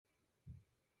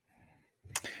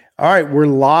All right, we're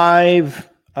live.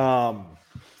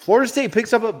 Florida State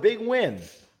picks up a big win.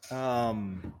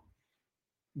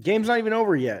 Game's not even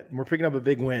over yet. We're picking up a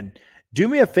big win. Do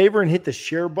me a favor and hit the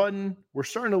share button. We're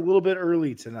starting a little bit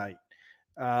early tonight.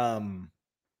 FSU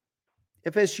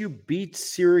beats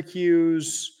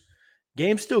Syracuse.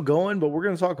 Game's still going, but we're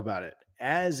going to talk about it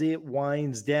as it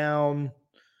winds down.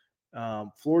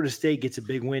 Florida State gets a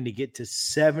big win to get to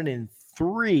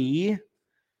 7-3.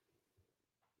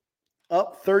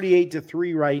 Up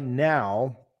 38-3 right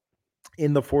now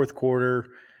in the fourth quarter.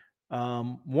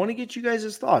 Want to get you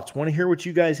guys' thoughts. Want to hear what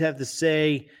you guys have to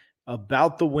say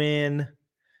about the win,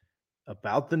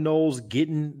 about the Noles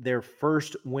getting their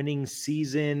first winning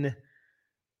season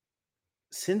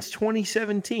since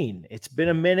 2017. It's been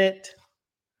a minute,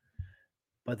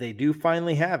 but they do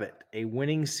finally have it. A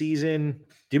winning season.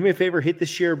 Do me a favor, hit the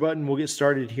share button. We'll get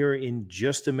started here in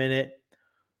just a minute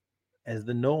as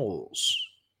the Noles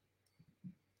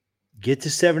get to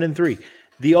 7-3.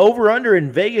 The over-under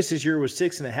in Vegas this year was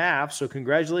 6.5. So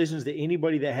congratulations to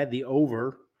anybody that had the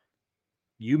over.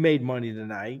 You made money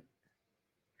tonight.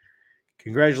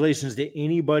 Congratulations to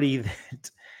anybody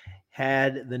that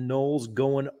had the Noles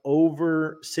going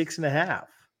over 6.5,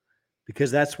 because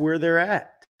that's where they're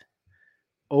at.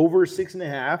 Over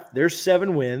 6.5. There's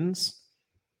 7 wins.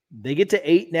 They get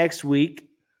to 8 next week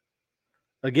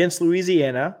against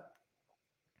Louisiana.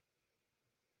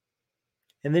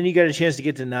 And then you got a chance to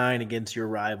get to 9 against your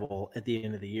rival at the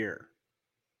end of the year,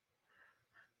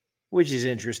 which is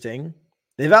interesting.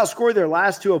 They've outscored their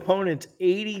last 2 opponents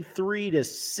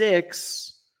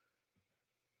 83-6,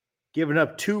 giving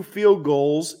up 2 field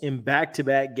goals in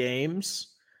back-to-back games.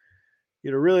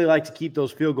 You'd really like to keep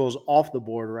those field goals off the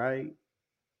board, right?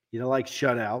 You don't like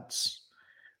shutouts.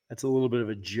 That's a little bit of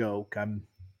a joke. I'm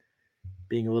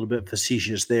being a little bit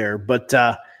facetious there. But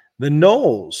the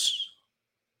Noles,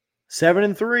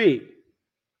 7-3,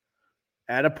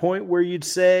 at a point where you'd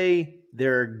say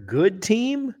they're a good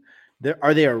team.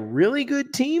 Are they a really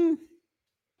good team?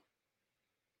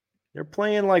 They're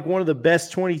playing like one of the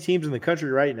best 20 teams in the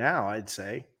country right now, I'd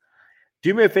say.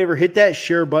 Do me a favor, hit that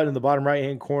share button in the bottom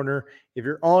right-hand corner. If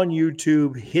you're on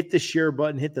YouTube, hit the share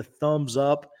button, hit the thumbs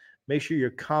up. Make sure you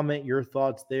comment your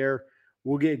thoughts there.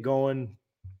 We'll get going,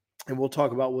 and we'll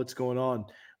talk about what's going on.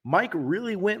 Mike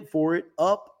really went for it,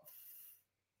 up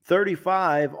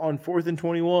 35 on 4th and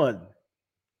 21.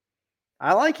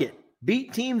 I like it.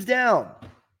 Beat teams down.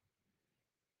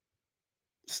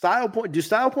 Do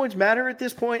style points matter at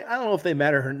this point? I don't know if they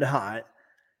matter or not,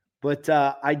 but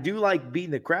I do like beating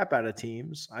the crap out of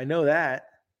teams. I know that.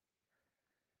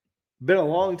 Been a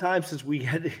long time since we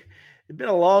got to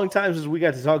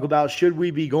talk about should we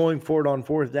be going for it on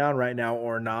 4th down right now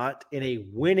or not in a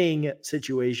winning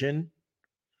situation.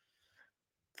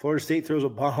 Florida State throws a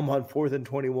bomb on 4th and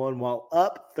 21 while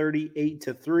up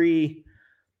 38-3.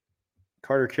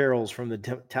 Carter Carrolls from the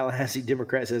Tallahassee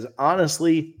Democrat says,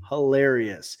 honestly,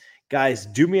 hilarious. Guys,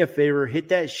 do me a favor. Hit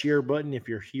that share button if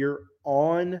you're here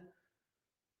on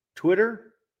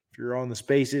Twitter. If you're on the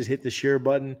spaces, hit the share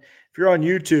button. If you're on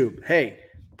YouTube, hey,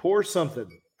 pour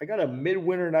something. I got a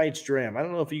Midwinter Nights dram. I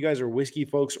don't know if you guys are whiskey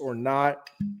folks or not,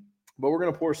 but we're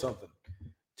going to pour something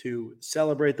to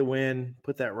celebrate the win.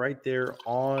 Put that right there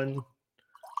on.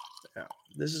 Yeah,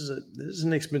 this is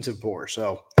an expensive pour.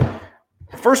 So,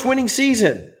 first winning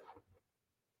season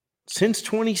since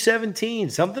 2017.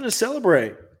 Something to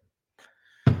celebrate.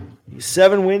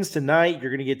 7 wins tonight. You're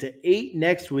going to get to 8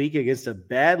 next week against a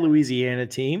bad Louisiana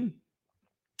team.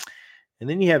 And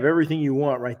then you have everything you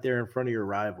want right there in front of your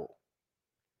rival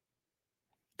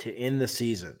to end the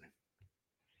season.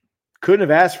 Couldn't have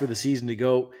asked for the season to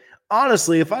go.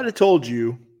 Honestly, if I'd have told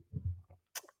you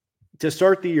to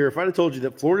start the year, if I'd have told you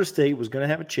that Florida State was going to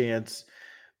have a chance,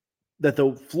 that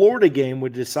the Florida game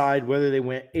would decide whether they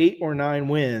went 8 or 9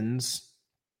 wins,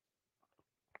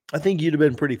 I think you'd have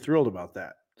been pretty thrilled about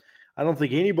that. I don't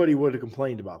think anybody would have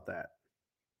complained about that.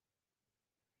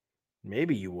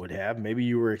 Maybe you would have. Maybe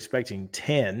you were expecting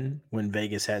 10 when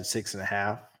Vegas had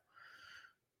 6.5.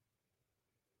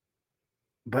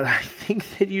 But I think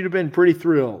that you'd have been pretty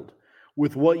thrilled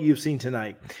with what you've seen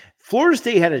tonight. Florida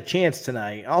State had a chance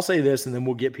tonight. I'll say this, and then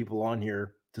we'll get people on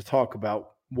here to talk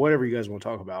about whatever you guys want to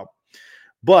talk about.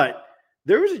 But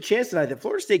there was a chance tonight that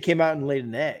Florida State came out and laid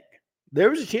an egg. There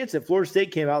was a chance that Florida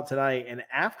State came out tonight and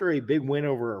after a big win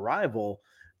over a rival,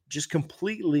 just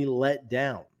completely let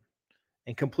down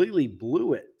and completely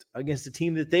blew it against a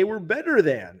team that they were better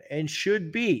than and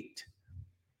should beat.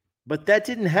 But that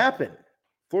didn't happen.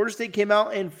 Florida State came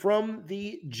out, and from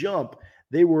the jump,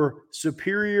 they were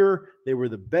superior. They were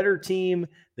the better team.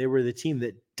 They were the team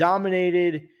that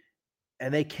dominated.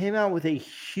 and they came out with a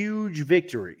huge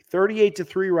victory,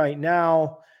 38-3 right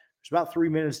now. There's about 3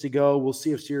 minutes to go. We'll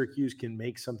see if Syracuse can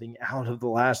make something out of the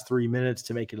last 3 minutes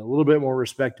to make it a little bit more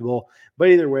respectable. But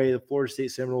either way, the Florida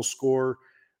State Seminoles score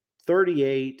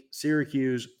 38,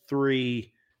 Syracuse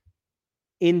 3.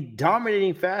 In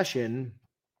dominating fashion,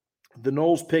 the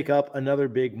Noles pick up another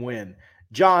big win.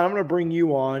 John, I'm going to bring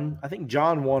you on. I think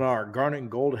John won our Garnet and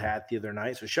Gold hat the other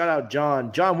night. So shout out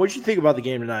John. John, what did you think about the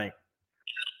game tonight?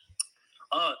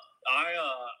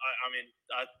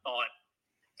 I thought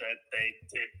that they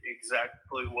did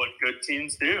exactly what good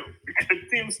teams do. Good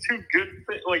teams do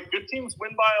good teams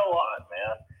win by a lot,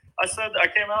 man. I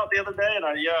came out the other day and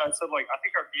I said I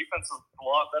think our defense is a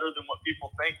lot better than what people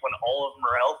think when all of them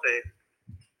are healthy.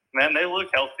 Man, they look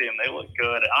healthy and they look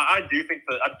good. I do think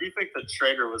that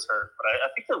Schrader was hurt, but I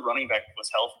think the running back was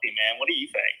healthy, man. What do you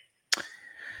think?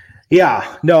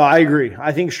 Yeah, no, I agree.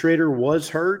 I think Schrader was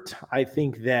hurt. I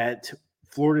think that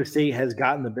Florida State has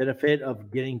gotten the benefit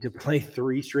of getting to play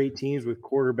 3 straight teams with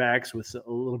quarterbacks with a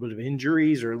little bit of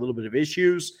injuries or a little bit of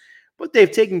issues, but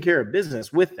they've taken care of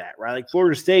business with that, right? Like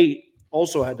Florida State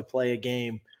also had to play a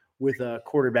game with a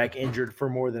quarterback injured for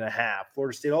more than a half.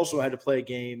 Florida State also had to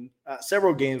play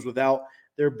several games without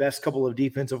their best couple of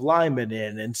defensive linemen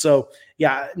in. And so,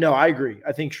 I agree.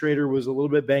 I think Schrader was a little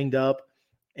bit banged up,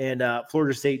 and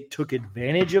Florida State took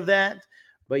advantage of that.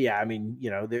 But,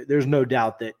 there's no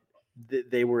doubt that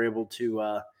they were able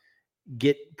to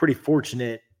get pretty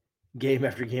fortunate game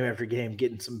after game after game,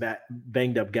 getting some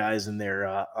banged up guys in there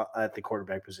at the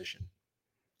quarterback position.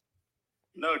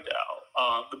 No doubt.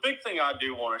 The big thing I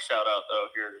do want to shout out, though,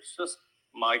 here is just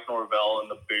Mike Norvell and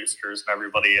the boosters and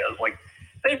everybody else.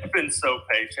 They've been so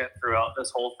patient throughout this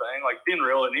whole thing. Being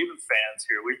real, and even fans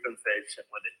here, we've been patient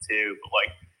with it too.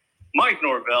 But, Mike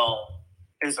Norvell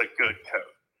is a good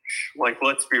coach.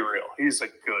 Let's be real. He's a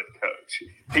good coach.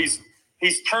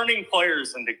 He's turning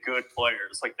players into good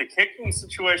players. The kicking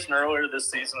situation earlier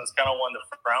this season is kind of one to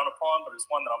frown upon, but it's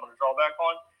one that I'm going to draw back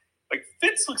on.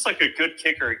 Fitz looks like a good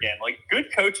kicker again.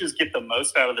 Good coaches get the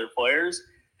most out of their players.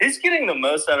 He's getting the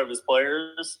most out of his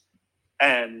players.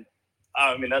 And,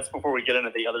 that's before we get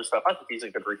into the other stuff. I think he's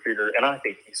a good recruiter, and I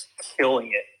think he's killing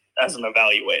it as an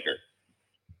evaluator.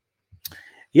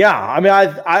 Yeah,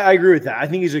 I agree with that. I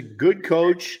think he's a good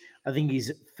coach. I think he's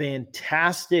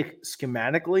fantastic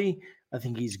schematically. I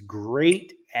think he's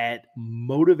great at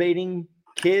motivating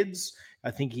kids.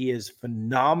 I think he is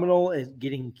phenomenal at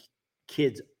getting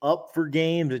kids up for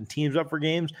games and teams up for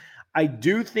games. I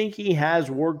do think he has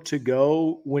work to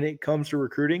go when it comes to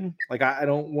recruiting. I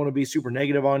don't want to be super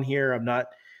negative on here. I'm not,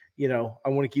 I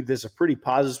want to keep this a pretty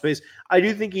positive space. I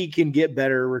do think he can get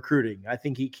better recruiting. I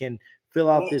think he can fill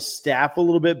out this staff a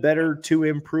little bit better to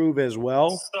improve as well.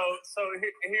 So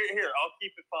here, I'll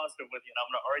keep it positive with you, and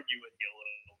I'm going to argue with you a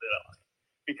little bit on it.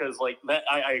 Because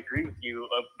I agree with you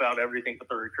about everything with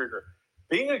the recruiter.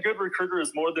 Being a good recruiter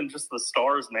is more than just the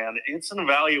stars, man. It's an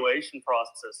evaluation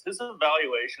process. His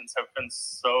evaluations have been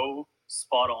so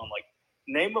spot on.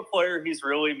 Name a player he's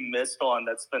really missed on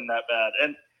that's been that bad.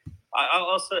 And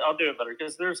I'll do it better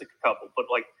because there's a couple, but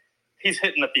he's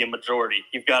hitting at the majority.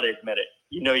 You've got to admit it.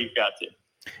 You've got to.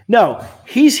 No,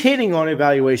 he's hitting on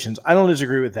evaluations. I don't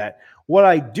disagree with that. What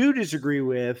I do disagree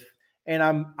with, and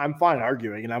I'm fine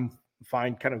arguing, and I'm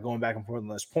fine kind of going back and forth on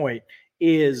this point,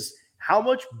 is how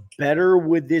much better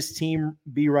would this team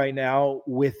be right now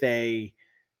with a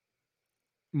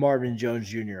Marvin Jones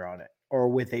Jr. on it or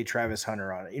with a Travis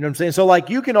Hunter on it? You know what I'm saying? So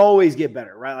you can always get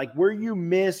better, right? Where you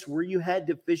missed, where you had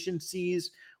deficiencies,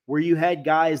 where you had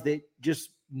guys that just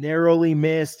narrowly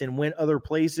missed and went other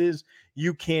places,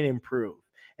 you can improve.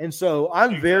 And so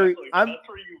that's where you vibe, man.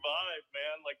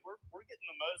 We're getting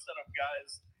the most out of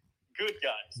guys, good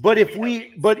guys. But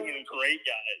great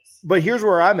guys. But here's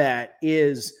where I'm at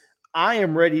is I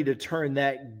am ready to turn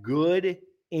that good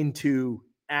into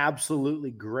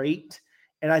absolutely great.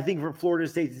 And I think for Florida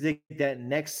State to take that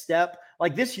next step,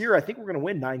 this year, I think we're going to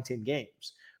win 9-10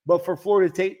 games. But for Florida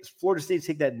State to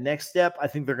take that next step, I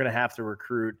think they're going to have to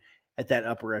recruit at that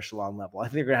upper echelon level. I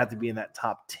think they're going to have to be in that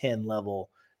top 10 level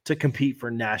to compete for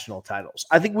national titles.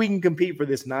 I think we can compete for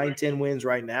this 9-10 wins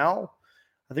right now.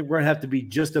 I think we're going to have to be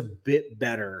just a bit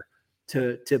better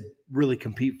to really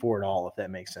compete for it all, if that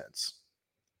makes sense.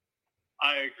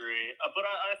 I agree. But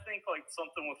I think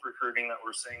something with recruiting that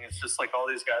we're seeing is just all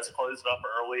these guys closed up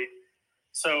early.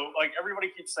 So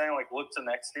everybody keeps saying look to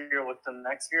next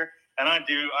year. And I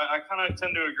do. I kind of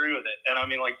tend to agree with it. And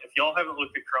if y'all haven't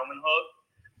looked at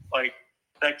Cromanhook,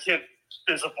 that kid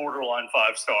is a borderline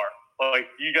 5-star.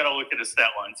 You got to look at his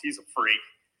stat lines. He's a freak.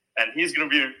 And he's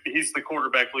the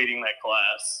quarterback leading that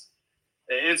class.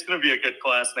 It's going to be a good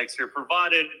class next year,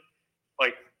 provided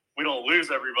like we don't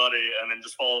lose everybody and then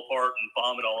just fall apart and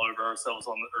vomit all over ourselves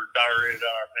or diarrhea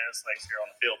down our pants next year on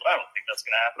the field. But I don't think that's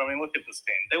going to happen. I mean, look at this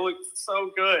team; they look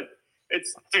so good.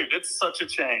 It's such a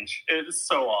change. It's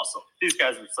so awesome. These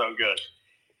guys are so good.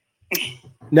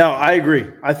 No, I agree.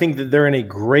 I think that they're in a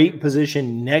great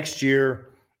position next year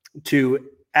to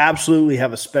absolutely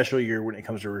have a special year when it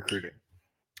comes to recruiting.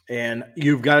 And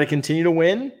you've got to continue to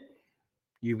win.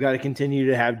 You've got to continue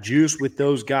to have juice with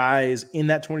those guys in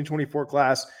that 2024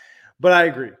 class. But I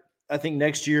agree. I think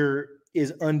next year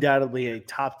is undoubtedly a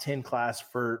top 10 class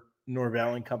for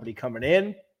Norvell and company coming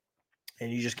in, and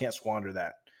you just can't squander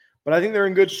that. But I think they're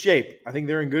in good shape. I think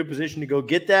they're in good position to go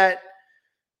get that.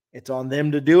 It's on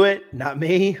them to do it, not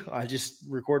me. I just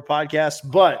record podcasts,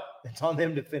 but it's on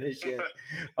them to finish it.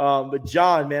 But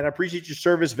John, man, I appreciate your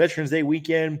service. Veterans Day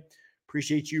weekend.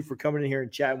 Appreciate you for coming in here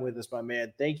and chatting with us, my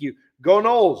man. Thank you. Go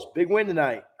Noles. Big win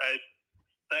tonight. Hey,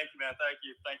 thank you, man. Thank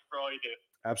you. Thank you for all you do.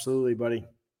 Absolutely, buddy.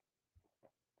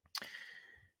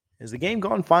 Is the game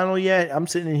gone final yet? I'm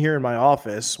sitting in here in my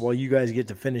office while you guys get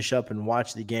to finish up and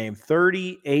watch the game.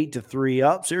 38-3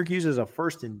 up. Syracuse is a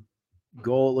first and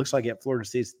goal. It looks like at Florida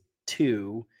State's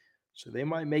 2. So they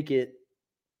might make it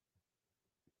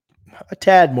a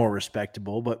tad more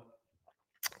respectable, but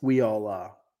we all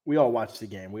watched the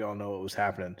game. We all know what was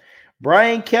happening.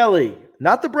 Brian Kelly,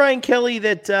 not the Brian Kelly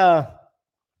that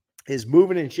is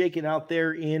moving and shaking out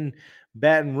there in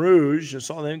Baton Rouge. I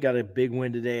saw them got a big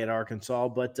win today at Arkansas,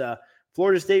 but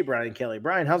Florida State Brian Kelly.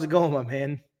 Brian, how's it going, my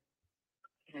man?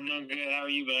 I'm doing good. How are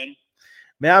you, bud?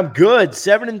 Man, I'm good.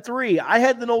 7-3. I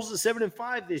had the Noles at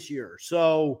 7-5 this year,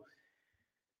 so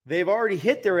they've already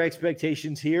hit their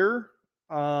expectations here.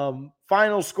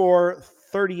 Final score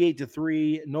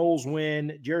 38-3. Noles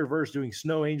win. Jared Verse doing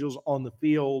Snow Angels on the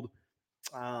field.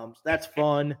 So that's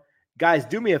fun. Guys,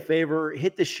 do me a favor.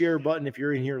 Hit the share button if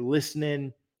you're in here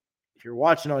listening. If you're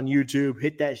watching on YouTube,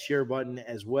 hit that share button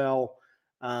as well.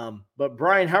 But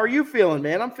Brian, how are you feeling,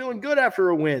 man? I'm feeling good after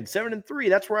a win. 7-3.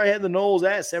 That's where I had the Noles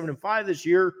at 7-5 this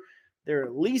year. They're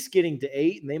at least getting to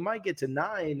 8, and they might get to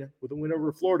 9 with a win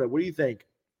over Florida. What do you think?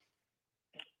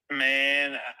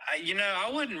 Man, I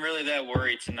wasn't really that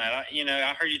worried tonight.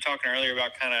 I heard you talking earlier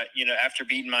about kind of, after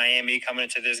beating Miami, coming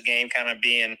into this game kind of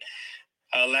being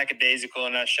lackadaisical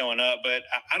and not showing up. But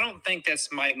I don't think that's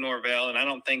Mike Norvell, and I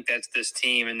don't think that's this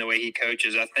team and the way he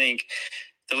coaches. I think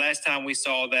the last time we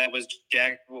saw that was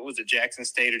Jackson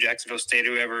State or Jacksonville State,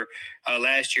 whoever,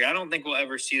 last year. I don't think we'll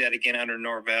ever see that again under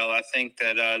Norvell. I think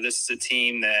that this is a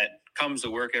team that comes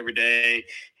to work every day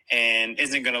and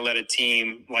isn't going to let a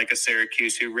team like a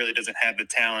Syracuse, who really doesn't have the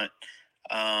talent,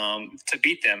 to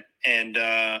beat them. And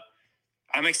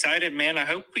I'm excited, man. I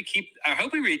hope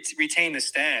we retain the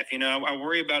staff. I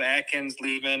worry about Atkins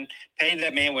leaving, paying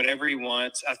that man whatever he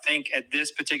wants. I think at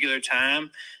this particular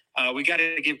time, we got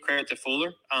to give credit to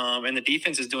Fuller, and the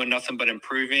defense is doing nothing but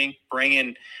improving,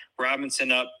 bringing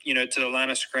Robinson up, to the line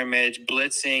of scrimmage,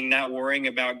 blitzing, not worrying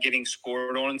about getting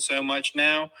scored on so much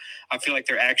now. I feel like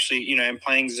they're actually, and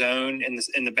playing zone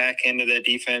in the back end of the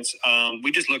defense.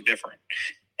 We just look different,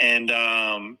 and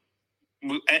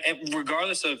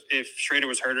regardless of if Schrader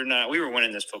was hurt or not, we were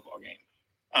winning this football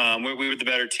game. We were the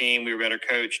better team. We were better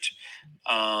coached.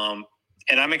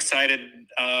 And I'm excited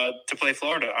to play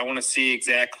Florida. I want to see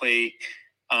exactly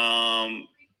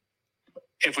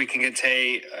if we can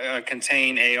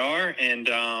contain AR, and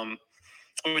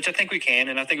which I think we can,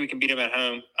 and I think we can beat them at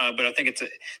home. But I think it's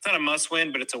not a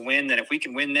must-win, but it's a win that if we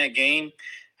can win that game,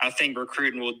 I think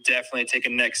recruiting will definitely take a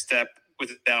next step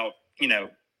without,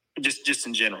 just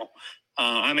in general.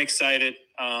 I'm excited.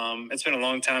 It's been a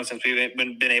long time since we've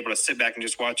been able to sit back and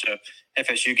just watch a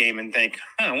FSU game and think,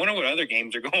 I wonder what other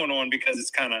games are going on, because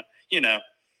it's kind of,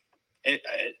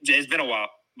 it's been a while.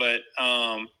 But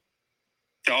the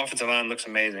offensive line looks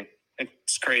amazing.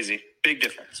 It's crazy. Big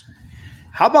difference.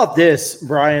 How about this,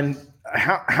 Brian?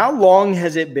 How long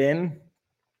has it been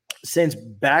since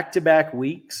back-to-back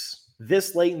weeks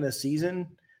this late in the season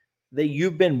that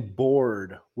you've been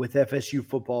bored with FSU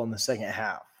football in the second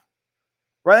half?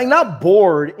 Right? Like, not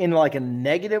bored in like a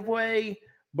negative way,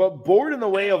 but bored in the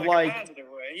way of like,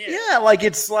 like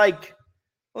it's like,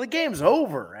 well, the game's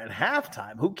over at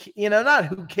halftime. Not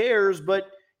who cares, but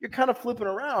you're kind of flipping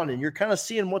around and you're kind of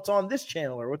seeing what's on this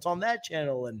channel or what's on that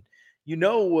channel, and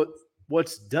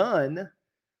what's done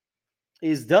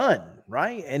is done,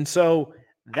 right? And so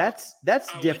that's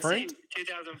different.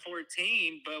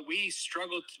 2014, but we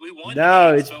struggled. We won.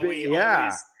 No, games, it's so been,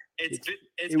 yeah.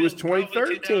 It was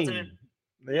 2013.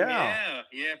 Yeah,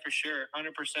 for sure.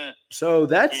 100%. So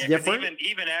that's different.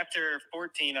 Even after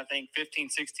 14, I think 15,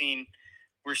 16,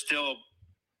 we're still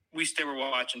we still were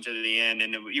watching to the end,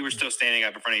 and you were still standing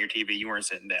up in front of your TV. You weren't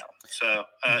sitting down. So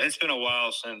it's been a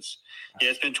while since. Yeah,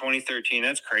 it's been 2013.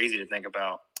 That's crazy to think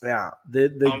about. Yeah,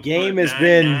 the game has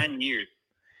been 9 years.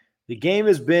 The game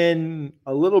has been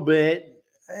a little bit,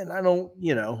 and I don't,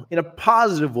 in a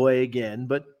positive way again,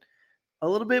 but a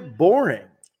little bit boring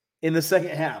in the second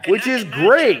half, which is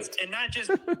great. And not just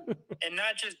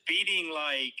beating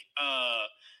like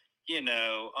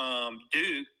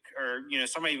Duke or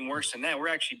somebody even worse than that. We're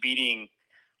actually beating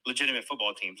legitimate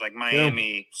football teams like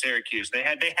Miami, Syracuse. They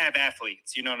have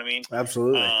athletes. You know what I mean?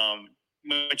 Absolutely.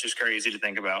 Which is crazy to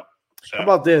think about. So. How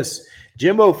about this?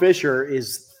 Jimbo Fisher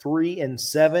is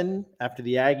 3-7 after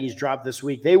the Aggies drop this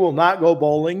week. They will not go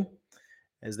bowling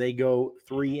as they go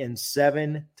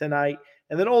 3-7 tonight.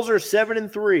 And the Noles are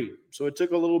 7-3. So it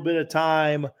took a little bit of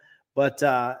time, but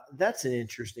that's an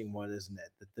interesting one, isn't it?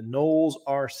 That the Noles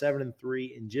are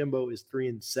 7-3 and Jimbo is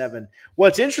 3-7.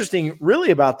 What's interesting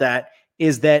really about that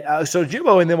is that so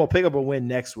Jimbo and them will pick up a win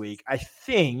next week, I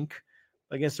think,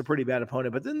 against a pretty bad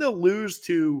opponent, but then they'll lose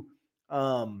to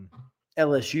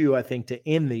LSU, I think, to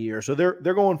end the year. So they're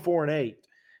going 4-8,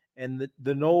 and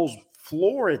the Noles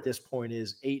floor at this point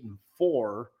is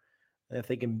 8-4. And if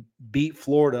they can beat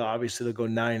Florida, obviously they'll go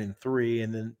 9-3,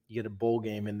 and then you get a bowl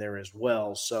game in there as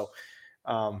well. So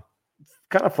kind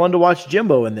of fun to watch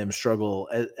Jimbo and them struggle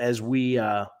as we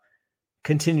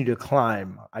continue to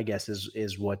climb, I guess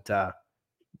is what the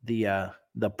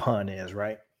pun is,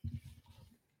 right?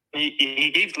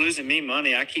 He keeps losing me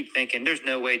money. I keep thinking, there's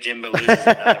no way Jimbo loses.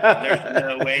 There's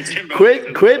no way Jimbo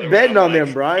Quit betting on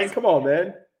them, Brian. Come on,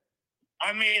 man.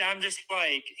 I mean, I'm just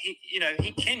like, he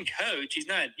can coach. He's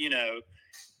not,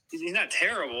 he's not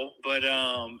terrible, but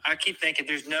I keep thinking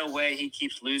there's no way he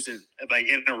keeps losing like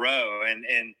in a row, and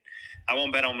I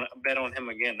won't bet on him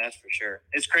again. That's for sure.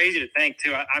 It's crazy to think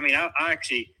too. I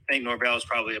actually think Norvell is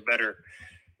probably a better,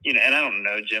 and I don't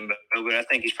know Jimbo, but I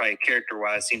think he's probably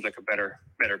character-wise seems like a better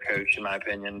coach in my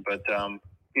opinion. But time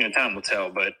will tell.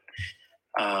 But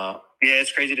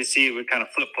it's crazy to see it kind of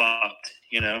flip-flopped.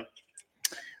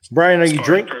 Brian, are you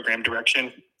drinking program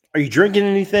direction? Are you drinking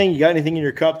anything? You got anything in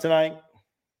your cup tonight?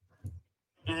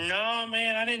 No,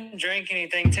 man, I didn't drink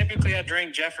anything. Typically, I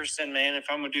drink Jefferson, man, if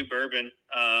I'm gonna do bourbon.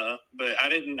 But I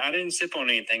didn't sip on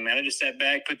anything, man. I just sat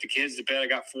back, put the kids to bed. I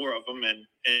got 4 of them, and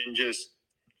just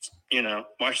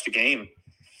watch the game.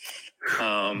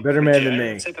 Better man than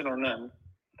me. Sipping on nothing.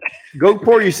 Go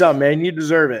pour you something, man. You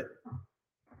deserve it. All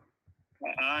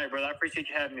right, brother. I appreciate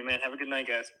you having me, man. Have a good night,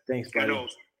 guys. Thanks, buddy. Go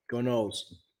Noles. Go Noles.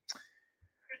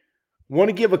 Want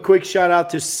to give a quick shout out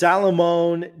to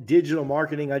Salomon Digital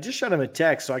Marketing. I just shot him a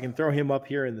text so I can throw him up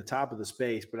here in the top of the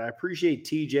space, but I appreciate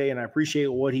TJ and I appreciate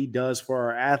what he does for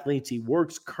our athletes. He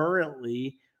works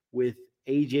currently with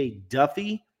AJ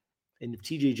Duffy, and if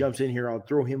TJ jumps in here, I'll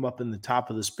throw him up in the top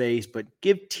of the space, but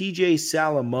give TJ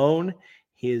Salomon.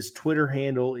 His Twitter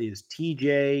handle is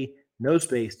TJ, no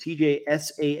space, TJ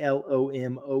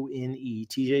Salomone,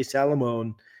 TJ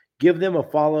Salomon. Give them a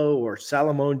follow, or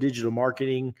Salomon Digital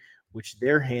Marketing, which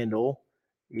their handle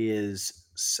is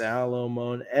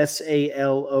Salomon,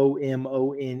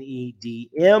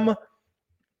 SalomoneDM.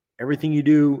 Everything you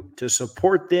do to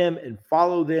support them and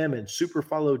follow them and super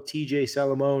follow TJ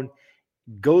Salomon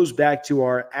goes back to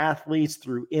our athletes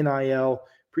through NIL.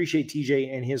 Appreciate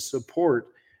TJ and his support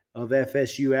of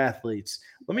FSU athletes.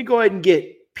 Let me go ahead and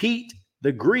get Pete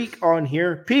the Greek on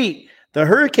here. Pete, the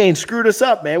hurricane screwed us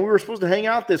up, man. We were supposed to hang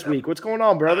out this week. What's going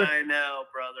on, brother? I know,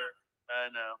 brother. I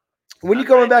know. When you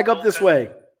coming back up this way?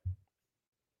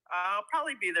 I'll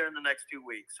probably be there in the next 2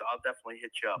 weeks, so I'll definitely hit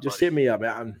you up. Just hit me up,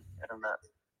 man. And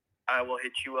I will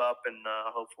hit you up, and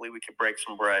hopefully we can break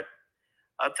some bread.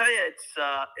 I'll tell you, it's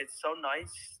so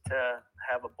nice to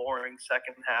have a boring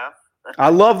second half. I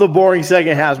love the boring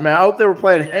second half, man. I hope they were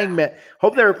playing Hangman.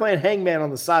 Hope they were playing Hangman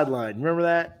on the sideline. Remember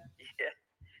that?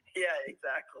 Yeah,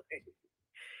 exactly.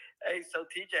 Hey, so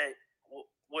TJ,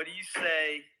 what do you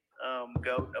say,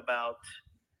 Goat, about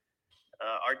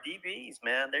our DBs,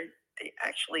 man? They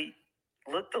actually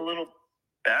looked a little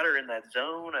better in that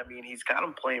zone. I mean, he's got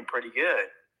them playing pretty good.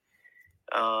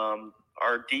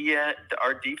 Our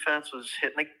defense was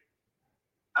hitting the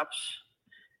ups,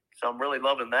 so I'm really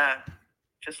loving that.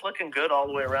 Just looking good all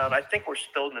the way around. I think we're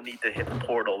still going to need to hit the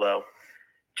portal, though,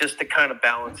 just to kind of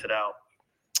balance it out.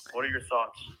 What are your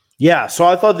thoughts? Yeah, so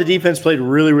I thought the defense played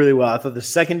really, really well. I thought the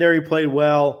secondary played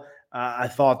well. I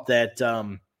thought that,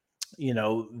 you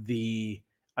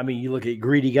look at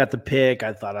Greedy got the pick.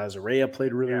 I thought Azarea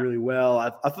played really, really well. I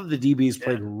thought the DBs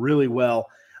played really well.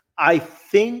 I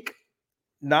think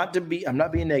I'm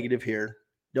not being negative here.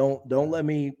 Don't let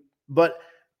me, but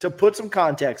to put some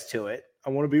context to it, I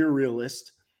want to be a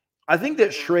realist. I think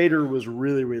that Schrader was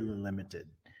really, really limited.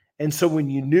 And so when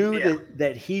you knew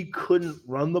that he couldn't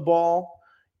run the ball,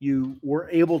 you were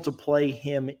able to play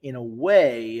him in a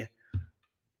way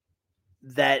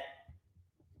that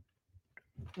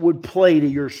would play to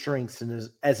your strengths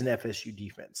as an FSU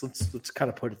defense. Let's kind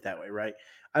of put it that way, right?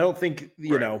 I don't think,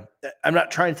 I'm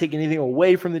not trying to take anything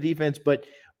away from the defense, but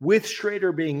with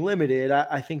Schrader being limited,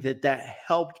 I think that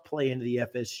helped play into the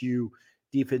FSU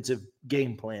defensive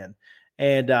game plan.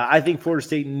 And I think Florida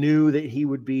State knew that he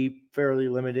would be fairly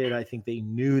limited. I think they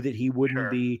knew that he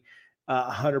wouldn't be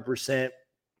 100%.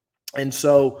 And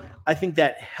so I think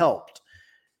that helped.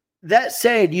 That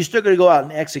said, you still got to go out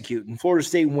and execute. And Florida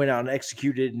State went out and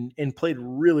executed and played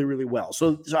really, really well.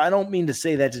 So I don't mean to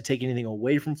say that to take anything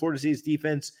away from Florida State's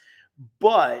defense,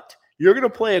 but you're going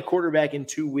to play a quarterback in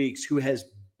 2 weeks who has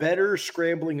better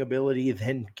scrambling ability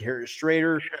than Garrett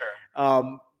Schrader.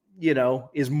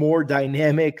 Is more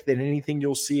dynamic than anything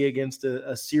you'll see against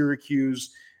a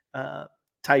Syracuse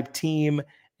type team.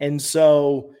 And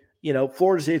so,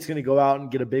 Florida State's going to go out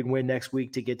and get a big win next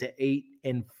week to get to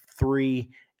 8-3.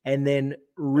 And then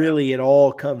really it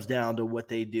all comes down to what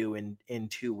they do in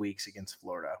 2 weeks against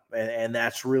Florida. And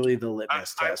that's really the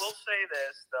litmus test. I will say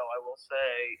this, though. I will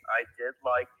say I did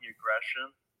like the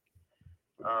aggression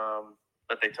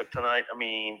that they took tonight. I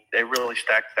mean, they really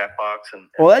stacked that box.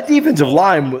 Well, that defensive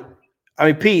line,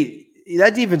 Pete,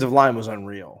 that defensive line was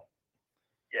unreal.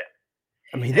 Yeah.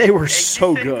 I mean, they were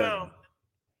so good.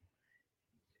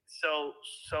 So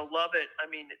Lovett, I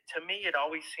mean, to me, it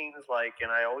always seems like,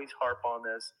 and I always harp on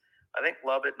this, I think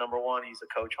Lovett, number one, he's a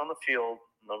coach on the field.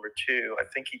 Number two, I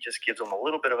think he just gives them a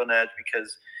little bit of an edge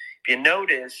because if you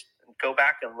notice, go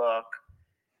back and look,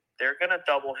 they're going to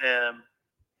double him.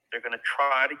 They're going to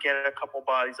try to get a couple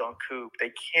bodies on Coop.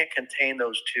 They can't contain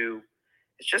those two.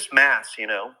 It's just mass, You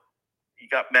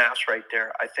got mass right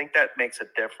there. I think that makes a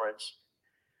difference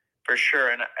for sure.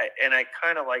 And I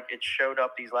kind of like it showed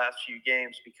up these last few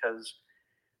games because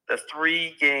the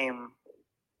 3-game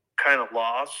kind of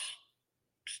loss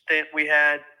stint we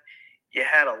had, you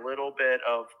had a little bit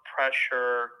of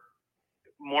pressure,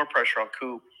 more pressure on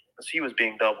Coop because he was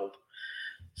being doubled.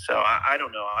 So I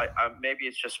don't know. I maybe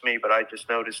it's just me, but I just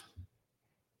noticed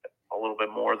a little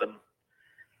bit more than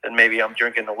maybe I'm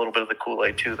drinking a little bit of the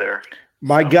Kool-Aid too there.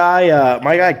 My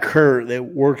guy Kurt that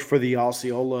works for the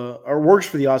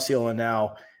Osceola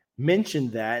now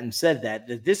mentioned that and said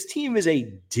that this team is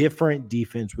a different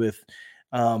defense with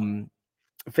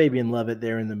Fabian Lovett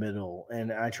there in the middle.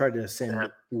 And I tried to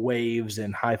send waves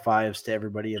and high fives to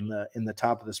everybody in the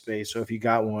top of the space. So if you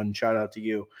got one, shout out to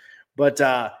you. But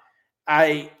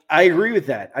I agree with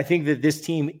that. I think that this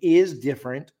team is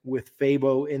different with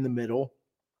Fabo in the middle.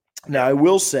 Now, I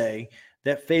will say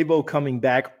that Fabo coming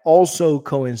back also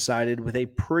coincided with a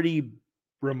pretty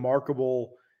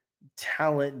remarkable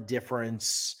talent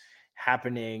difference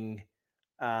happening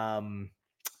from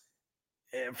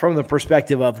the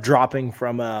perspective of dropping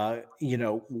from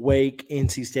Wake,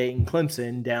 NC State, and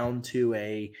Clemson down to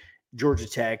a Georgia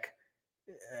Tech,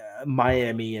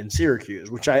 Miami, and Syracuse,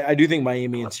 which I do think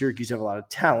Miami and Syracuse have a lot of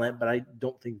talent, but I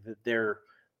don't think that they're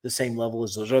the same level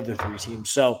as those other 3 teams.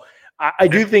 So I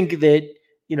do think that,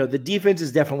 the defense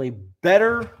is definitely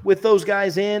better with those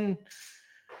guys in,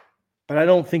 but I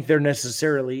don't think they're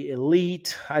necessarily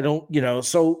elite. I don't,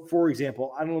 so for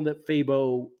example, I don't know that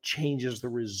Fabo changes the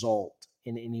result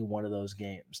in any one of those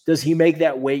games. Does he make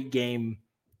that Wake game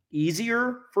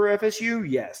easier for FSU?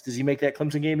 Yes. Does he make that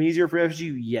Clemson game easier for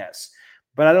FSU? Yes.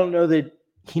 But I don't know that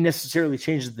he necessarily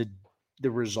changes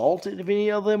the result of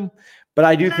any of them. But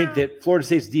I do think that Florida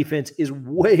State's defense is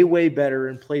way, way better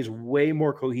and plays way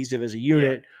more cohesive as a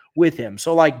unit with him.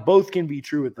 So, both can be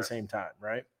true at the same time,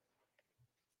 right?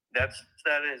 That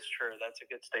is true. That's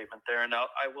a good statement there. And I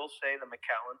will say the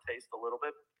McAllen tastes a little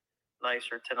bit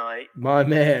nicer tonight. My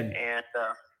man.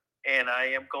 And I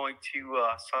am going to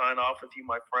sign off with you,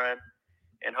 my friend,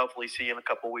 and hopefully see you in a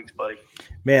couple of weeks, buddy.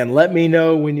 Man, let me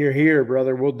know when you're here,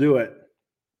 brother. We'll do it.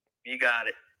 You got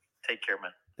it. Take care,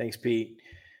 man. Thanks, Pete.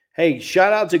 Hey,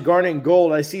 shout out to Garnet and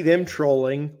Gold. I see them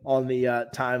trolling on the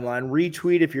timeline.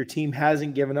 Retweet if your team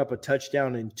hasn't given up a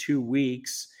touchdown in 2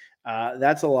 weeks.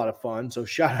 That's a lot of fun. So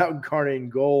shout out Garnet and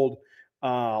Gold.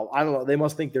 I don't know. They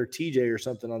must think they're TJ or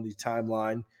something on the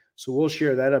timeline. So we'll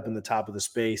share that up in the top of the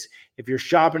space. If you're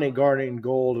shopping at Garnet and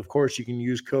Gold, of course, you can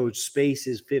use code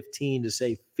SPACES15 to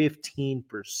save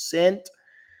 15%.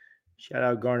 Shout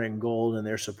out Garnet and Gold and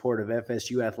their support of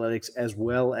FSU athletics as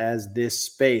well as this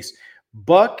space.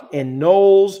 Buck and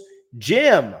Knowles,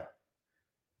 Jim,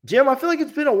 I feel like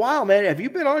it's been a while, man. Have you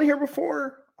been on here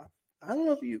before? I don't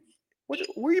know if you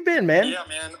 – where you been, man? Yeah,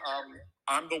 man.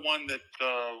 I'm the one that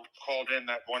called in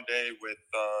that one day with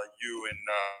you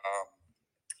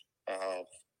and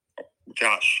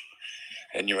Josh,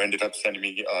 and you ended up sending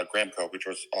me Gramco, which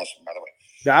was awesome, by the way.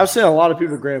 Yeah, I've seen a lot of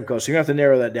people Gramco, so you have to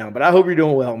narrow that down. But I hope you're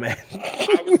doing well, man.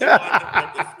 I was the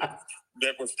one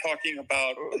that was talking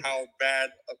about how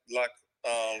bad luck.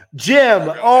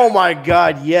 Jim, oh my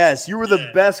God, yes, you were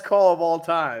the best call of all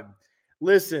time.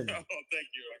 Listen, thank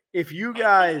you. If you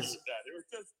guys it was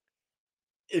just,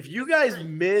 if you guys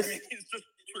missed, it's just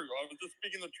true. I was just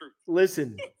speaking the truth.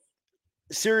 Listen,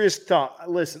 serious talk.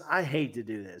 Listen, I hate to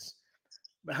do this,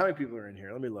 but how many people are in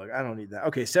here? Let me look. I don't need that.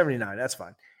 Okay, 79. That's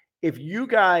fine. If you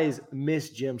guys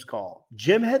missed Jim's call,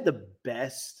 Jim had the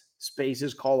best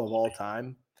Spaces call of all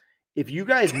time. If you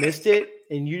guys missed it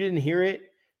and you didn't hear it,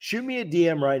 shoot me a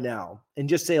DM right now and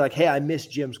just say like, hey, I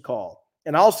missed Jim's call,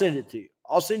 and I'll send it to you.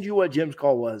 I'll send you what Jim's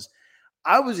call was.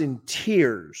 I was in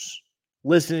tears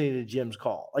listening to Jim's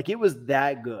call. Like, it was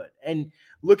that good. And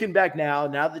looking back now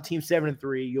the team's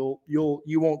 7-3,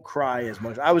 you won't cry as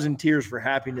much. I was in tears for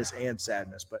happiness and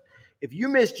sadness. But if you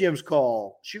missed Jim's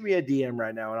call, shoot me a DM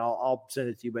right now and I'll send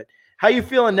it to you. But how you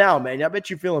feeling now, man? I bet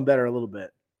you're feeling better a little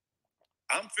bit.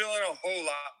 I'm feeling a whole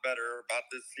lot better about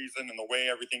this season and the way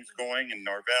everything's going in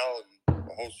Norvell and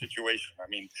the whole situation. I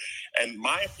mean, and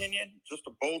my opinion, just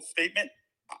a bold statement,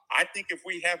 I think if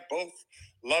we have both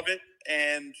Lovett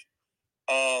and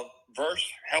Verse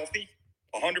healthy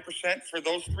 100% for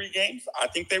those 3 games, I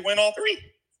think they win all 3.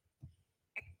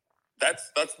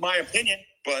 That's my opinion,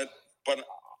 but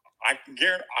I can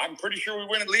guarantee, I'm pretty sure we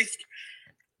win at least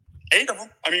 8 of them.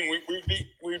 I mean,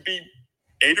 we'd be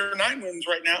 8 or 9 wins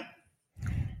right now.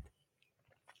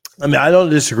 I mean, I don't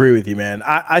disagree with you, man.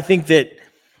 I think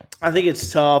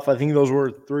it's tough. I think those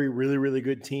were 3 really, really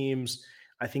good teams.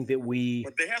 I think that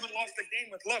But they haven't lost a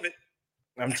game with Lovett.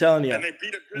 I'm telling you. And they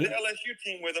beat a good LSU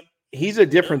team with him. He's a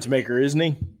difference maker, isn't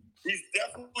he? He's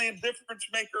definitely a difference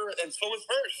maker, and so is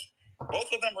Verse.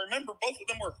 Both of them were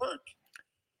hurt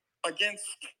against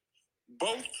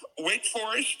both Wake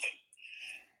Forest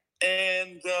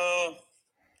and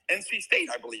NC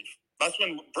State, I believe. That's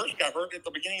when Verse got hurt at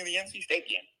the beginning of the NC State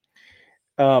game.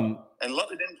 And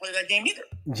Lovett didn't play that game either.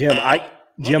 Jim, Lovett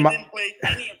didn't play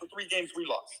any of the 3 games we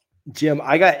lost. Jim,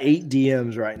 I got 8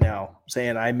 DMs right now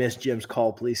saying I missed Jim's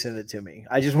call. Please send it to me.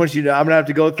 I just want you to know I'm going to have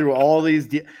to go through all these.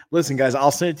 Listen, guys,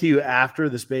 I'll send it to you after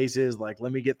the Spaces. Like,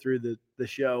 let me get through the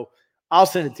show. I'll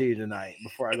send it to you tonight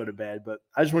before I go to bed. But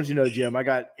I just want you to know, Jim, I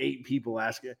got 8 people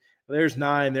asking. There's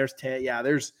 9. There's 10. Yeah,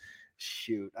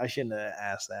 shoot. I shouldn't have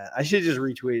asked that. I should have just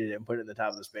retweeted it and put it in the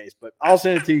top of the Space. But I'll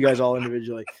send it to you guys all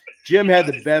individually. Jim had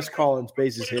the best call in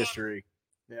Spaces history.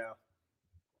 Yeah.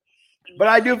 But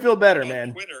I do feel better,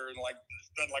 man. Twitter and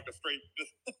done a straight.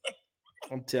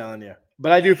 I'm telling you.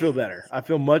 But I do feel better. I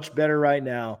feel much better right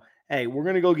now. Hey, we're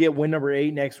gonna go get win number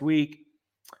 8 next week,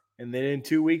 and then in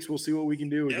 2 weeks we'll see what we can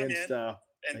do against Florida.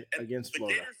 The Gators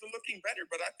are looking better,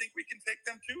 but I think we can take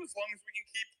them too as long as we can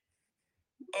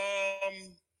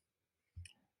keep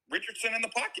Richardson in the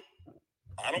pocket.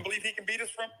 I don't believe he can beat us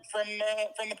from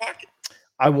the pocket.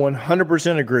 I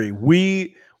 100% agree.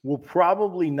 We will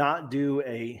probably not do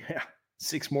a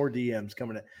 6 more DMs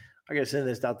coming in. I got to send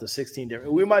this out to 16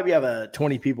 different. We might have a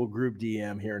 20 people group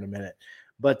DM here in a minute.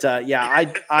 But I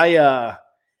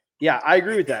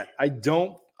agree with that. I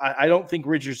don't think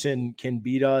Richardson can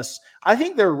beat us. I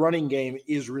think their running game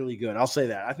is really good. I'll say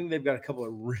that. I think they've got a couple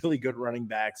of really good running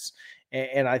backs,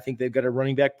 and I think they've got a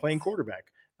running back playing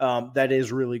quarterback that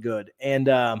is really good. And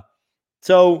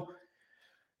so,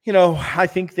 I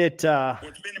think that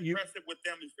what's been impressive with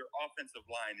them is their offensive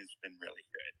line has been really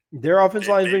good. Their offensive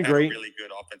line has been great. Really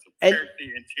good offensive, the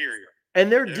interior.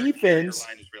 And their defense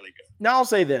line is really good. Now I'll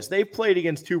say this: they've played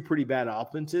against 2 pretty bad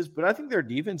offenses, but I think their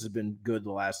defense has been good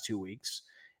the last 2 weeks.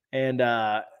 And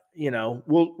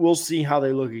we'll see how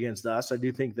they look against us. I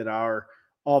do think that our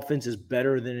offense is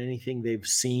better than anything they've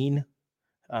seen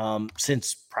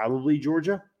since probably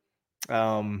Georgia.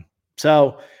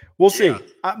 So we'll see.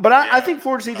 But I think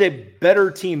Florida State's a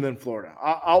better team than Florida.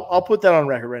 I'll put that on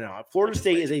record right now. Florida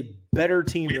State is a better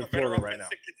team than Florida right now.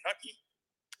 Kentucky.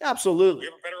 Absolutely. We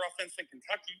have a better offense than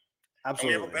Kentucky.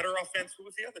 Absolutely. And we have a better offense. Who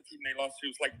was the other team they lost to?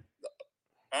 It was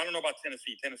I don't know about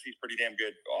Tennessee. Tennessee's pretty damn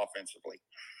good offensively.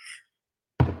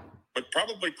 But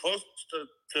probably close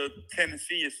to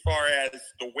Tennessee as far as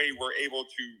the way we're able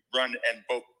to run and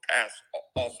both pass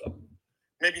also.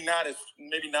 Maybe not as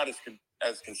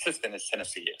consistent as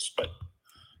Tennessee is, but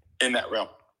in that realm.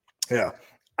 Yeah.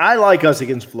 I like us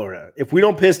against Florida. If we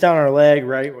don't piss down our leg,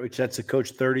 right, which that's a Coach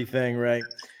 30 thing, right?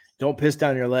 Don't piss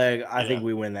down your leg. I think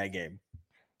we win that game.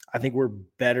 I think we're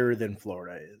better than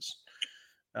Florida is.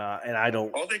 And I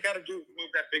don't. All they got to do is move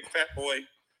that big fat boy,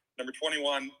 number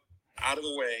 21, out of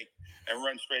the way and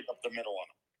run straight up the middle on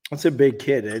him. That's a big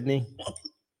kid, isn't he?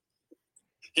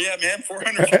 Yeah, man,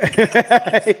 400.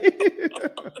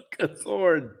 Good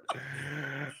Lord.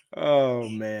 Oh,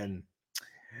 man.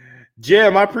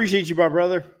 Jim, I appreciate you, my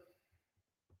brother.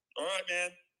 All right, man.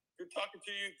 Good talking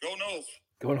to you. Go Noles.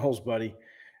 Go Noles, buddy.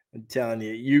 I'm telling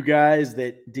you, you guys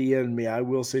that DM'd me, I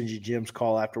will send you Jim's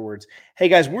call afterwards. Hey,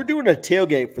 guys, we're doing a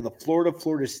tailgate for the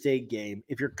Florida State game.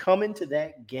 If you're coming to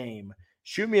that game,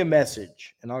 shoot me a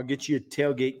message, and I'll get you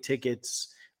tailgate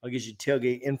tickets. I'll get you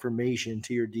tailgate information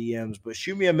to your DMs. But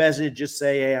shoot me a message. Just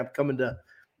say, hey, I'm coming to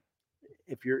 –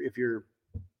 if you're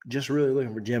just really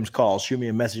looking for Jim's call, shoot me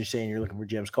a message saying you're looking for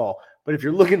Jim's call. But if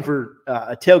you're looking for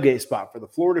a tailgate spot for the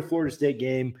Florida State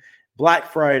game,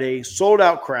 Black Friday,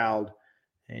 sold-out crowd,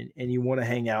 and you want to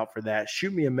hang out for that,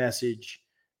 shoot me a message.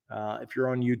 If you're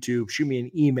on YouTube, shoot me an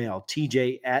email,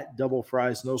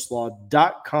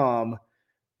 tj@doublefriesnoslaw.com,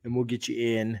 and we'll get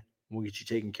you in. We'll get you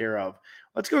taken care of.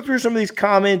 Let's go through some of these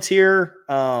comments here.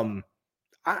 I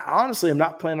honestly am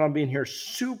not planning on being here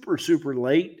super, super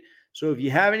late. So if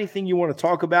you have anything you want to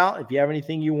talk about, if you have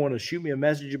anything you want to shoot me a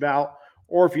message about,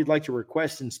 or if you'd like to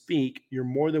request and speak, you're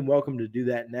more than welcome to do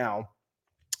that now.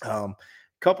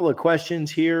 Couple of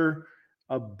questions here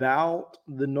about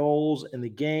the Noles and the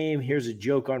game. Here's a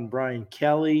joke on Brian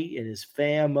Kelly and his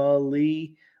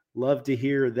family. Love to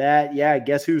hear that. Yeah,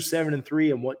 guess who's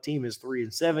 7-3 and what team is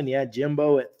 3-7? Yeah,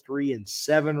 Jimbo at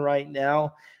 3-7 right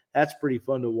now. That's pretty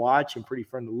fun to watch and pretty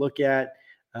fun to look at.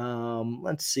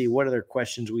 Let's see what other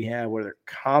questions we have, what other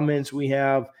comments we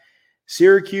have.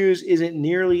 Syracuse isn't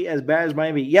nearly as bad as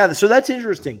Miami. Yeah, so that's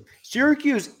interesting.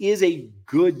 Syracuse is a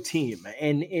good team,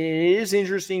 and it is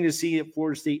interesting to see that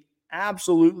Florida State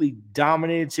absolutely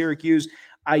dominated Syracuse.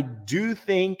 I do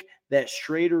think that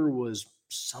Schrader was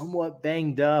somewhat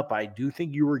banged up. I do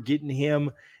think you were getting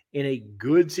him in a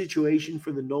good situation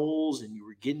for the Noles, and you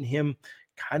were getting him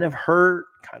kind of hurt,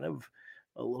 kind of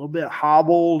a little bit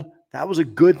hobbled. That was a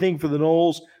good thing for the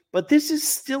Noles. But this is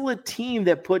still a team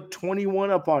that put 21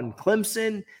 up on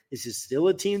Clemson. This is still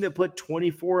a team that put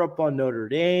 24 up on Notre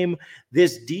Dame.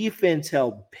 This defense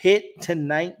held Pitt to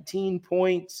 19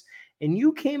 points. And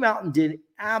you came out and did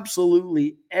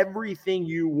absolutely everything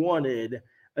you wanted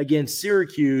against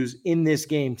Syracuse in this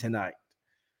game tonight.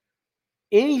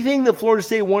 Anything that Florida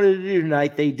State wanted to do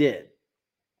tonight, they did.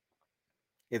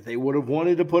 If they would have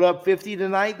wanted to put up 50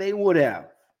 tonight, they would have.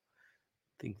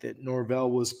 I think that Norvell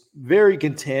was very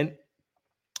content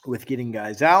with getting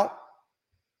guys out,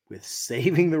 with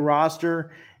saving the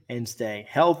roster, and staying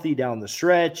healthy down the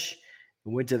stretch.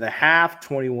 We went to the half,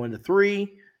 21-3.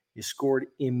 You scored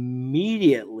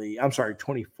immediately.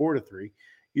 24-3.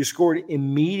 You scored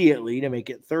immediately to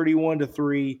make it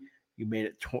 31-3. You made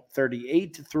it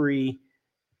 38-3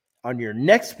 on your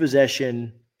next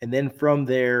possession, and then from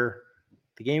there,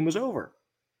 the game was over.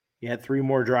 You had 3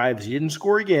 more drives. You didn't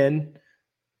score again.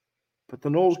 But the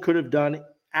Noles could have done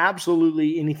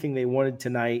absolutely anything they wanted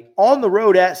tonight on the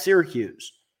road at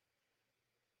Syracuse,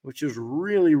 which is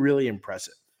really, really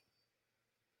impressive.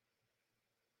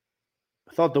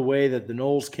 I thought the way that the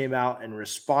Noles came out and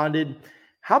responded.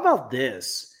 How about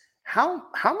this? How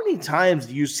many times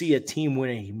do you see a team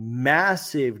win a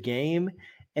massive game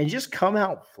and just come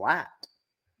out flat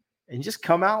and just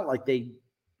come out like they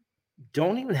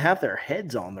don't even have their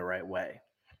heads on the right way?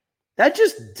 That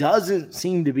just doesn't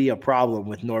seem to be a problem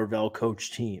with Norvell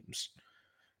coach teams.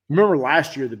 Remember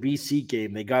last year, the BC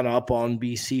game, they got up on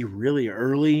BC really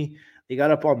early. They got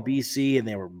up on BC and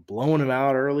they were blowing them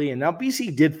out early. And now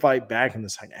BC did fight back in the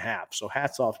second half. So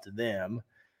hats off to them.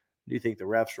 I do think the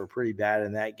refs were pretty bad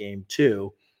in that game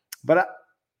too. But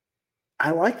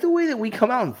I like the way that we come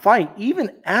out and fight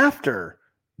even after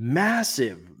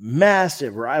massive,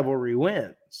 massive rivalry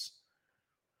wins.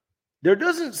 There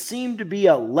doesn't seem to be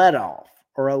a let-off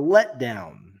or a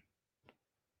letdown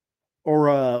or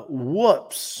a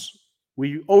whoops.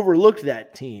 We overlooked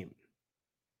that team.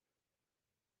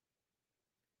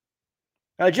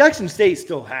 Now, Jackson State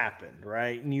still happened,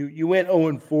 right? And you went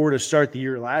 0-4 to start the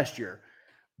year last year.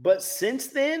 But since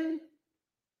then,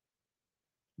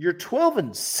 you're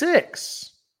 12-6.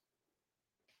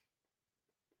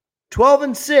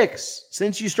 12-6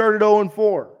 since you started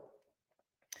 0-4.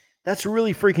 That's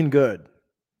really freaking good.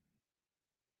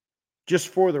 Just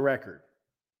for the record.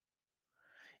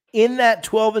 In that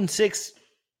 12-6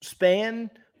 span,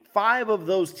 5 of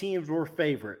those teams were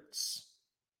favorites.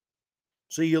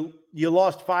 So you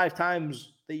lost 5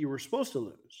 times that you were supposed to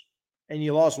lose. And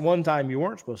you lost 1 time you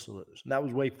weren't supposed to lose. And that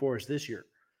was Wake Forest this year.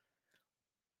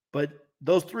 But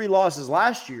those 3 losses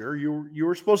last year, you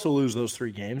were supposed to lose those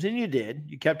 3 games, and you did.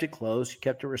 You kept it close. You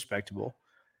kept it respectable.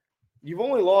 You've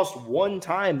only lost 1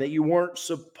 time that you weren't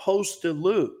supposed to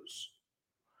lose.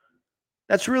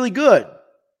 That's really good.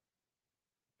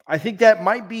 I think that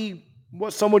might be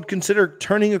what some would consider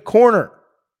turning a corner.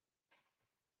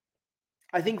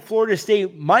 I think Florida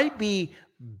State might be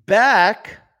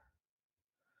back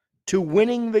to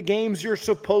winning the games you're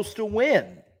supposed to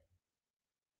win.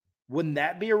 Wouldn't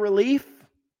that be a relief?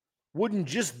 Wouldn't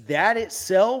just that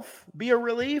itself be a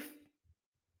relief?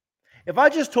 If I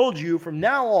just told you from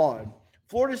now on,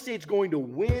 Florida State's going to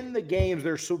win the games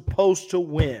they're supposed to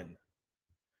win,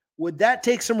 would that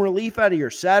take some relief out of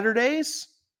your Saturdays?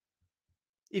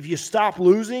 If you stop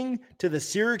losing to the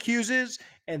Syracuses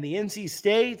and the NC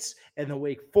States and the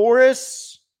Wake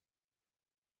Forests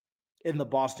and the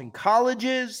Boston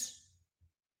Colleges,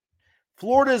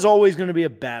 Florida is always going to be a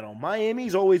battle.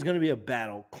 Miami's always going to be a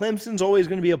battle. Clemson's always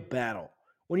going to be a battle.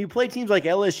 When you play teams like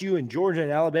LSU and Georgia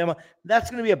and Alabama, that's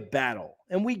going to be a battle,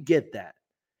 and we get that.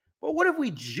 But what if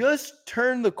we just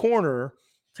turn the corner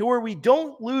to where we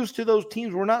don't lose to those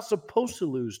teams we're not supposed to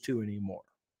lose to anymore?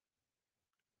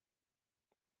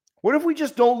 What if we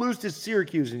just don't lose to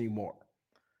Syracuse anymore?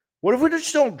 What if we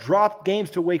just don't drop games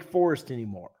to Wake Forest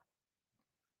anymore?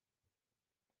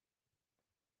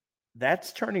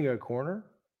 That's turning a corner.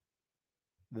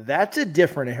 That's a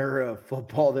different era of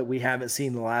football that we haven't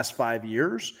seen the last 5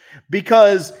 years.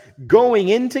 Because going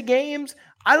into games,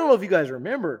 I don't know if you guys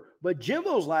remember, but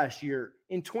Jimbo's last year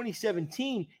in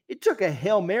 2017, it took a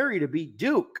Hail Mary to beat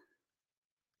Duke.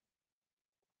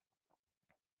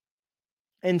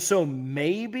 And so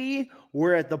maybe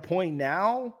we're at the point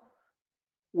now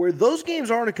where those games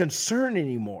aren't a concern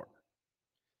anymore.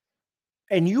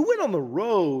 And you went on the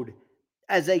road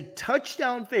as a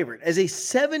touchdown favorite, as a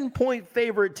 7-point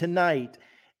favorite tonight,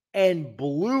 and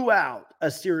blew out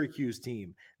a Syracuse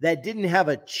team that didn't have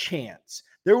a chance.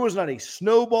 There was not a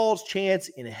snowball's chance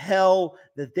in hell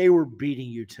that they were beating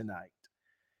you tonight.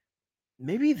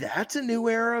 Maybe that's a new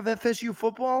era of FSU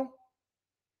football.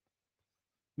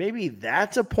 Maybe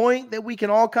that's a point that we can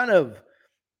all kind of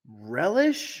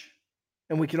relish,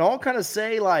 and we can all kind of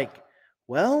say, like,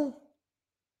 well,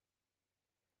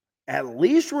 at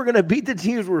least we're going to beat the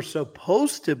teams we're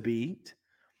supposed to beat.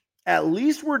 At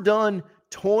least we're done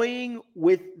toying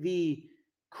with the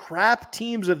crap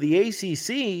teams of the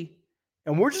ACC,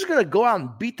 and we're just going to go out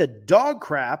and beat the dog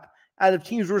crap out of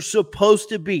teams we're supposed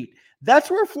to beat.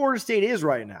 That's where Florida State is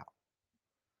right now.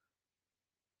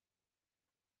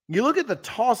 You look at the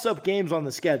toss-up games on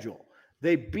the schedule.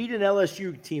 They beat an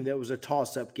LSU team that was a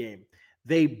toss-up game.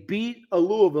 They beat a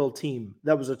Louisville team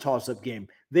that was a toss-up game.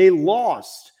 They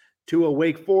lost to a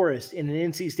Wake Forest in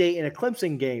an NC State and a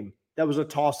Clemson game that was a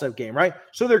toss-up game, right?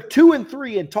 So they're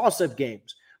 2-3 in toss-up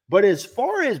games. But as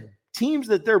far as teams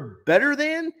that they're better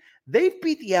than, they've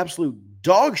beat the absolute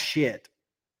dog shit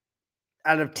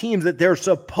out of teams that they're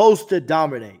supposed to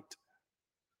dominate.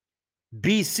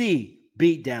 BC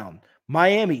beat down.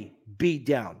 Miami beat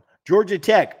down. Georgia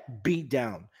Tech beat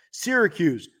down.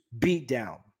 Syracuse beat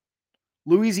down.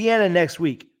 Louisiana next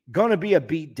week, going to be a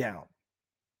beat down.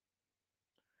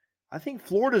 I think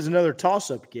Florida's another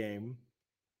toss-up game.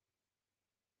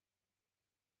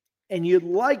 And you'd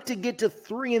like to get to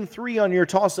 3-3 on your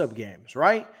toss-up games,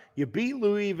 right? You beat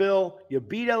Louisville, you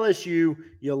beat LSU,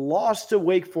 you lost to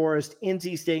Wake Forest,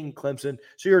 NC State, and Clemson.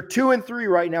 So you're 2-3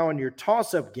 right now on your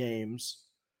toss-up games.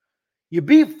 You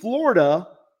beat Florida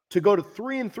to go to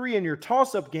 3-3 in your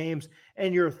toss-up games,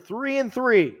 and you're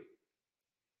 3-3.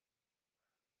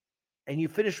 And you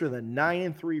finish with a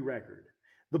 9-3 record.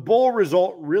 The bowl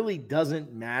result really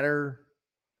doesn't matter,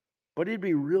 but it'd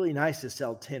be really nice to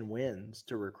sell 10 wins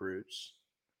to recruits.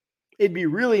 It'd be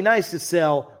really nice to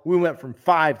sell, we went from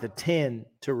 5 to 10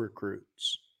 to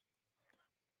recruits.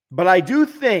 But I do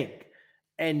think,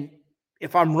 and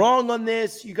if I'm wrong on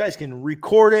this, you guys can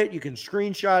record it, you can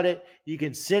screenshot it, you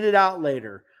can send it out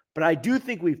later. But I do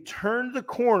think we've turned the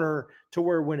corner to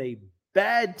where when a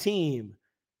bad team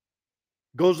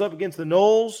goes up against the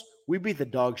Noles, we beat the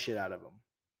dog shit out of them.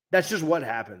 That's just what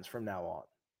happens from now on.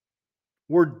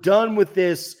 We're done with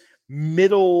this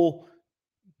middle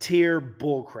tier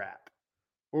bullcrap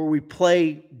where we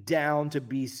play down to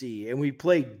BC and we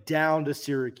play down to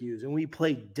Syracuse and we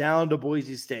play down to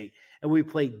Boise State and we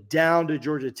play down to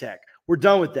Georgia Tech. We're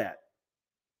done with that.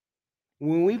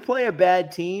 When we play a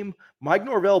bad team, Mike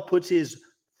Norvell puts his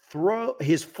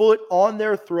foot on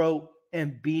their throat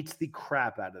and beats the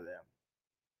crap out of them.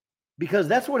 Because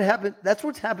that's what happened. That's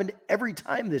what's happened every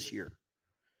time this year.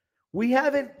 We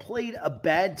haven't played a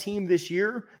bad team this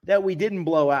year that we didn't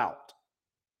blow out.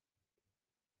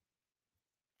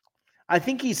 I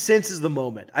think he senses the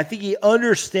moment. I think he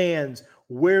understands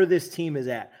where this team is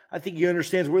at. I think he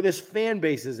understands where this fan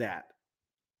base is at.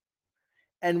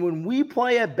 And when we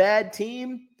play a bad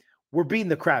team, we're beating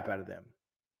the crap out of them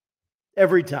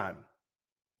every time.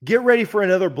 Get ready for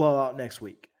another blowout next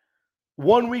week.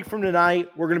 1 week from tonight,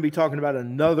 we're going to be talking about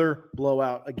another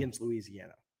blowout against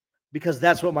Louisiana because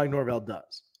that's what Mike Norvell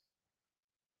does.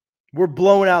 We're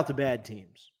blowing out the bad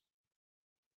teams.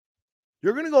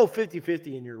 You're going to go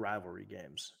 50-50 in your rivalry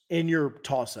games, in your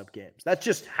toss-up games. That's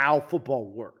just how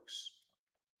football works.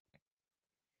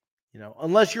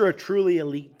 Unless you're a truly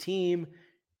elite team,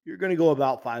 you're going to go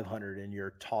about 500 in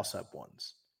your toss-up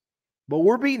ones. But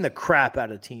we're beating the crap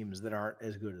out of teams that aren't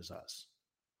as good as us.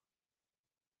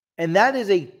 And that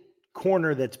is a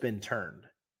corner that's been turned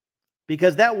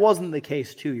because that wasn't the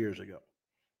case 2 years ago.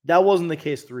 That wasn't the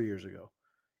case 3 years ago.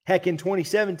 Heck, in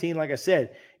 2017, like I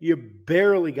said, you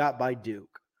barely got by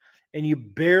Duke and you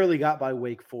barely got by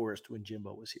Wake Forest when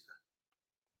Jimbo was here.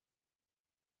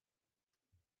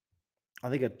 I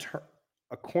think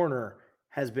a corner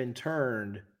has been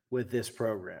turned with this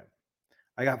program.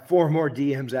 I got 4 more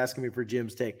DMs asking me for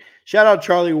Jim's take. Shout out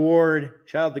Charlie Ward.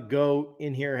 Shout out the GOAT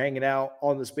in here hanging out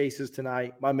on the spaces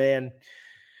tonight. My man.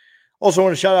 Also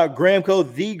want to shout out Gramco,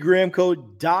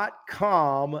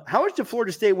 thegramco.com. How much did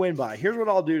Florida State win by? Here's what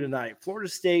I'll do tonight. Florida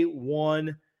State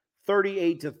won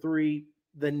 38-3.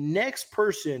 The next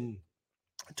person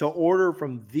to order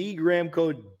from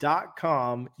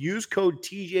thegramco.com, use code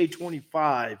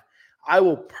TJ25. I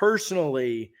will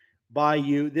personally buy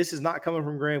you. This is not coming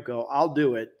from Gramco. I'll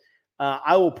do it.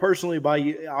 I will personally buy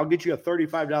you. I'll get you a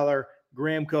 $35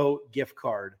 Gramco gift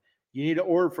card. You need to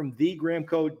order from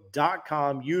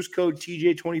thegramco.com. Use code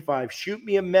TJ25. Shoot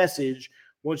me a message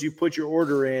once you put your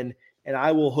order in, and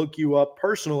I will hook you up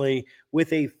personally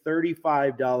with a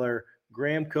 $35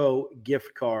 Gramco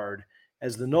gift card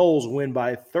as the Noles win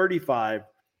by 35,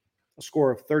 a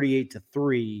score of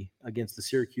 38-3 against the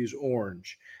Syracuse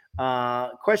Orange.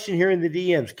 Question here in the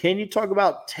DMs. Can you talk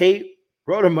about Tate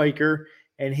Rodemaker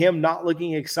and him not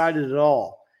looking excited at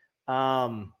all?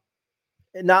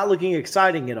 Not looking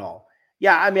exciting at all.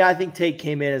 Yeah, I mean, I think Tate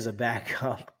came in as a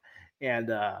backup and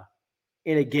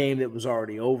in a game that was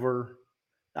already over.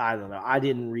 I don't know. I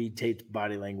didn't read Tate's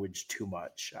body language too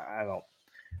much. I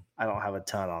don't have a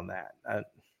ton on that. I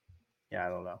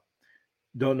don't know.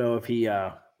 Don't know if he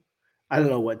I don't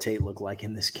know what Tate looked like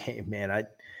in this game, man. I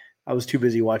was too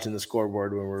busy watching the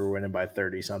scoreboard when we were winning by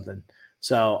 30 something.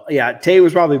 So, yeah, Tate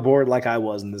was probably bored like I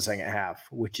was in the second half,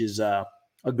 which is a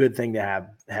good thing to have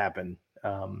happen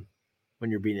when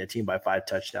you're beating a team by 5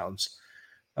 touchdowns.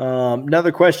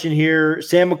 Another question here,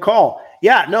 Sam McCall.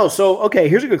 Yeah, no, so, okay,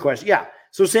 here's a good question. Yeah,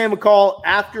 so Sam McCall,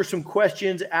 after some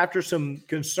questions, after some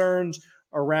concerns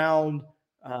around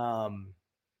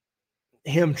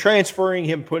him transferring,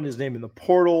 him putting his name in the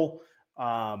portal,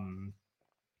 I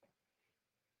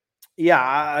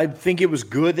think it was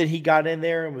good that he got in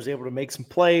there and was able to make some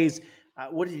plays.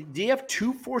 Did he have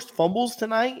 2 forced fumbles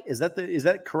tonight? Is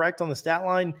that correct on the stat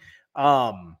line?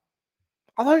 I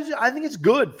think it's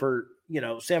good for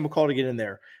Sam McCall to get in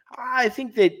there. I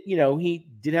think that he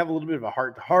did have a little bit of a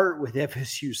heart-to-heart with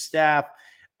FSU staff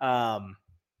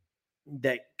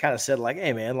that kind of said like,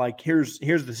 "Hey man, like here's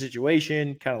the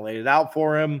situation," kind of laid it out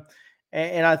for him,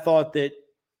 and I thought that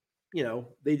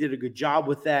they did a good job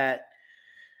with that.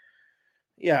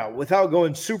 Yeah, without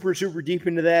going super, super deep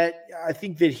into that, I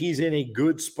think that he's in a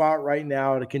good spot right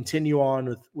now to continue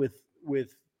on with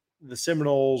the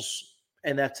Seminoles,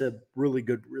 and that's a really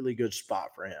good spot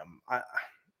for him.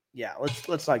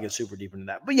 Let's not get super deep into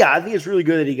that. But yeah, I think it's really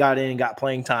good that he got in and got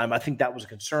playing time. I think that was a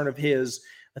concern of his.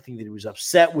 I think that he was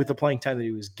upset with the playing time that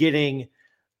he was getting,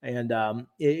 and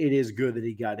it is good that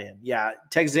he got in. Yeah,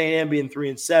 Texas A&M being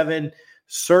 3-7,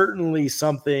 certainly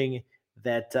something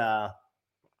that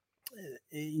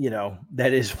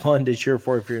that is fun to cheer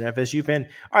for if you're an FSU fan.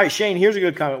 All right, Shane, here's a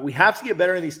good comment. We have to get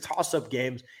better in these toss-up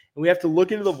games, and we have to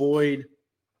look into the void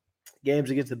games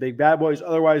against the big bad boys.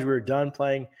 Otherwise, we're done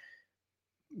playing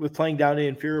down to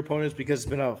inferior opponents because it's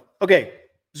been okay.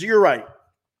 So you're right,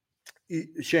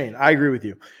 Shane. I agree with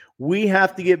you. We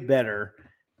have to get better,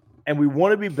 and we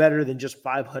want to be better than just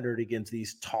 500 against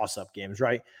these toss-up games,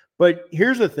 right? But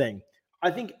here's the thing.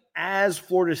 I think as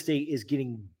Florida State is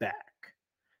getting back,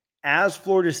 as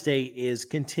Florida State is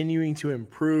continuing to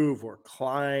improve or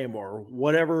climb or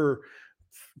whatever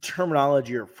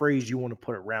terminology or phrase you want to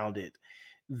put around it,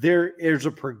 there is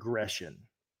a progression.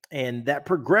 And that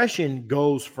progression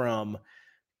goes from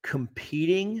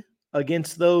competing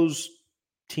against those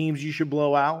teams you should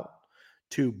blow out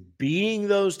to beating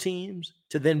those teams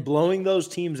to then blowing those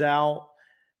teams out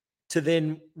to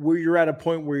then where you're at a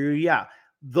point where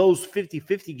those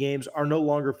 50-50 games are no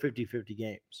longer 50-50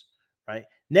 games, right?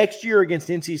 Next year against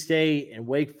NC State and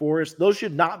Wake Forest, those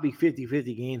should not be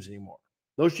 50-50 games anymore.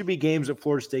 Those should be games that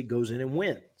Florida State goes in and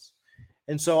wins.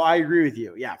 And so I agree with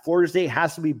you. Yeah, Florida State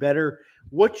has to be better.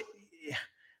 Florida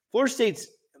State's,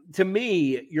 to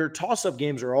me, your toss-up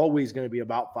games are always going to be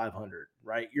about 500,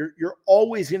 right? You're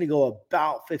always going to go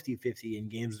about 50-50 in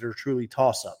games that are truly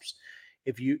toss-ups.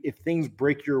 If things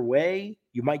break your way,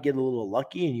 you might get a little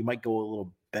lucky and you might go a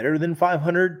little better than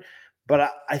 500.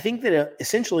 But I think that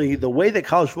essentially the way that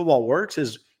college football works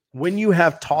is when you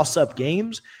have toss-up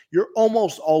games, you're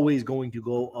almost always going to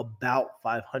go about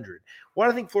 500. What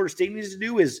I think Florida State needs to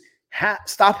do is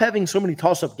stop having so many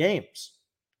toss-up games.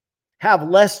 Have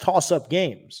less toss-up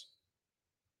games.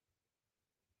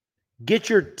 Get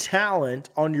your talent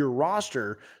on your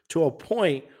roster to a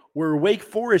point where Wake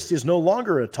Forest is no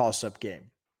longer a toss-up game,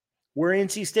 where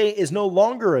NC State is no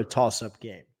longer a toss-up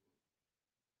game.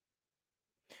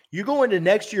 You go into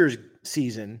next year's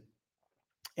season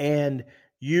and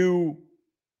you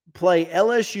play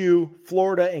LSU,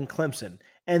 Florida, and Clemson,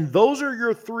 and those are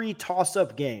your 3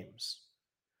 toss-up games,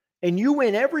 and you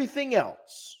win everything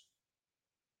else.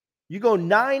 You go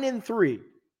 9-3,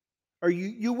 or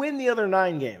you win the other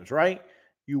 9 games, right?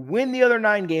 You win the other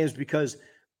 9 games because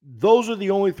those are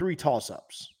the only 3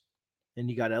 toss-ups. And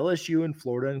you got LSU and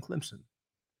Florida and Clemson.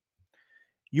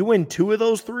 You win 2 of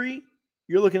those 3,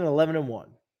 you're looking at 11-1.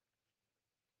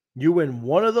 You win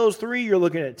 1 of those 3, you're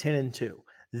looking at 10-2.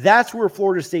 That's where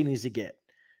Florida State needs to get.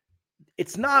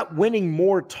 It's not winning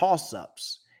more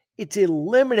toss-ups. It's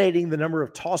eliminating the number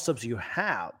of toss-ups you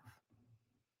have.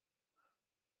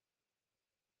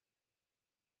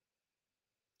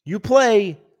 You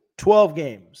play 12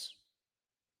 games.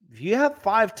 If you have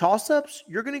 5 toss-ups,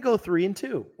 you're going to go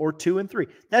 3-2 or 2-3.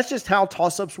 That's just how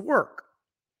toss-ups work.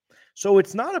 So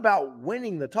it's not about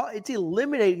winning the toss. It's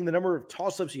eliminating the number of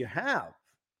toss-ups you have.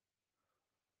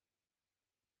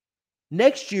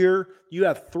 Next year, you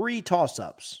have 3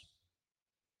 toss-ups.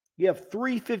 You have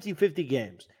 3 50-50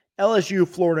 games. LSU,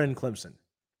 Florida, and Clemson.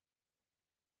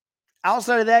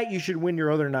 Outside of that, you should win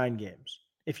your other 9 games.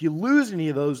 If you lose any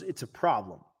of those, it's a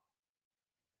problem.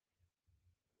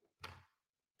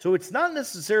 So it's not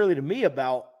necessarily to me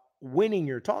about winning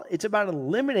your toss. It's about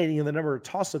eliminating the number of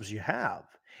toss-ups you have.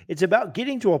 It's about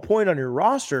getting to a point on your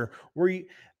roster where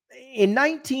in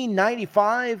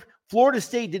 1995, Florida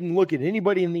State didn't look at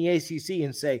anybody in the ACC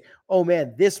and say, oh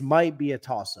man, this might be a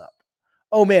toss-up.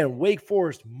 Oh man, Wake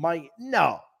Forest might.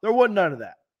 No, there wasn't none of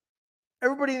that.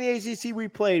 Everybody in the ACC we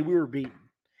played, we were beaten.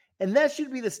 And that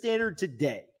should be the standard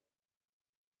today.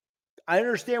 I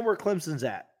understand where Clemson's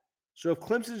at. So if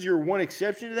Clemson's your one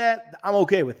exception to that, I'm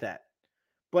okay with that.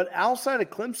 But outside of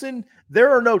Clemson, there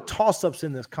are no toss-ups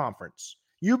in this conference.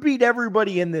 You beat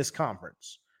everybody in this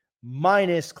conference,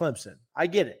 minus Clemson. I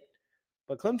get it.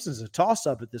 But Clemson's a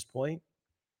toss-up at this point.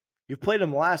 You've played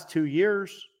them the last 2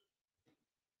 years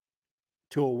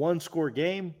to a 1-score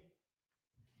game.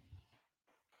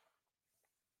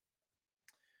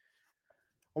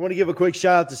 I want to give a quick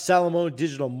shout out to Salamone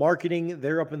Digital Marketing.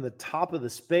 They're up in the top of the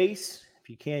space. If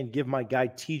you can, give my guy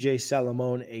TJ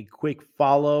Salamone a quick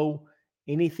follow.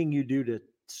 Anything you do to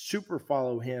super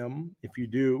follow him, if you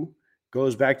do,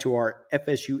 goes back to our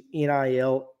FSU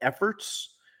NIL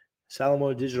efforts.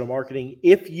 Salamone Digital Marketing.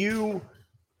 If you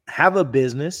have a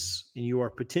business and you are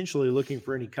potentially looking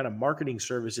for any kind of marketing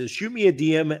services, shoot me a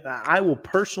DM and I will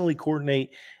personally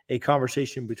coordinate a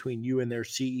conversation between you and their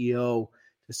CEO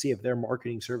to see if their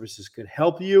marketing services could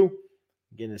help you.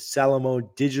 Again, it's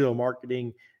Salamone Digital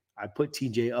Marketing. I put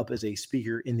TJ up as a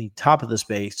speaker in the top of the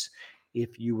space.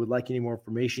 If you would like any more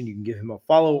information, you can give him a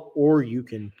follow or you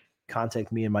can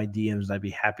contact me in my DMs and I'd be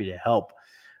happy to help.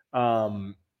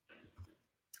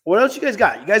 What else you guys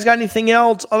got? You guys got anything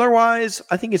else? Otherwise,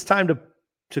 I think it's time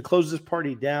to close this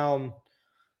party down.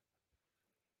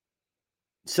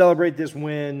 Celebrate this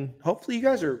win. Hopefully you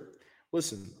guys are,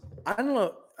 listen, I don't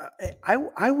know.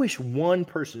 I wish one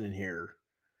person in here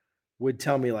would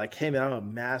tell me like, hey man, I'm a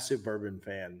massive bourbon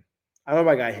fan. I know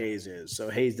my guy Hayes is, so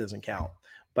Hayes doesn't count.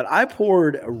 But I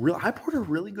poured a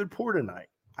really good pour tonight.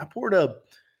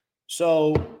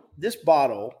 So this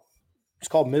bottle, it's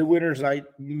called Midwinter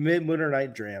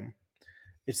Night Dram.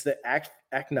 It's the Act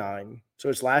 9, so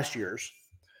it's last year's.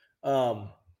 I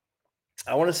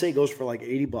want to say it goes for like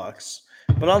 $80,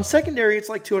 but on secondary it's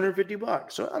like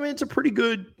 $250. So I mean, it's a pretty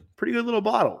good little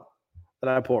bottle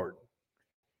that I poured.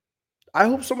 I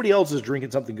hope somebody else is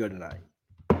drinking something good tonight.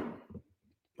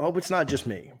 I hope it's not just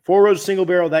me. 4 Rose single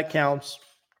barrel, that counts.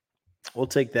 We'll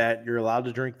take that. You're allowed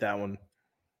to drink that one.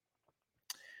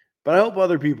 But I hope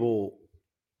other people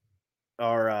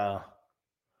are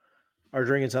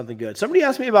drinking something good. Somebody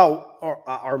asked me about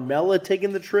Armella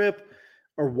taking the trip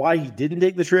or why he didn't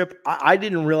take the trip. I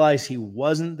didn't realize he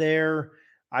wasn't there.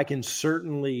 I can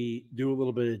certainly do a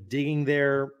little bit of digging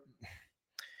there.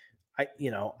 I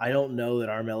don't know that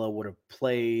Armella would have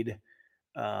played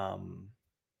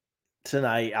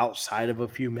tonight outside of a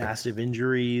few massive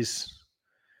injuries,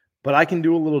 but I can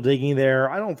do a little digging there.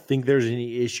 I don't think there's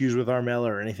any issues with Armella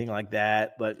or anything like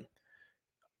that, but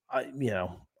I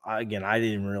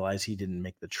didn't realize he didn't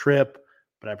make the trip,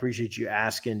 but I appreciate you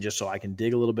asking just so I can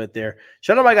dig a little bit there.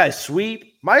 Shout out my guy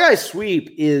Sweep. My guy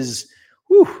Sweep is,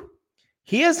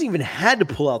 he hasn't even had to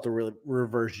pull out the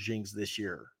reverse jinx this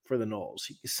year for the Noles.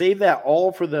 He saved that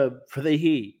all for the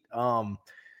Heat.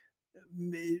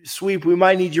 Sweep, we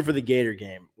might need you for the Gator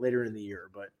game later in the year,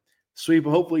 but Sweep,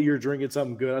 hopefully you're drinking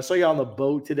something good. I saw you on the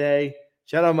boat today.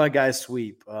 Shout out my guy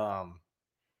Sweep.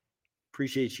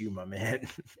 Appreciate you, my man.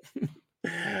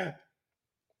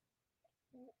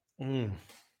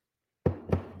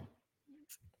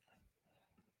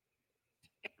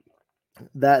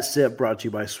 That sip brought to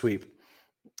you by Sweep.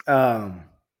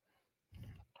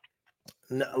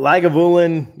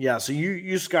 Lagavulin, yeah. So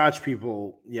you Scotch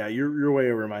people, yeah, you're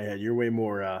way over my head. You're way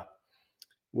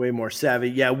more savvy.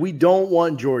 Yeah, we don't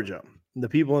want Georgia. The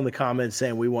people in the comments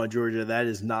saying we want Georgia, that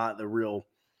is not a real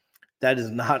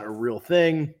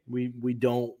thing. We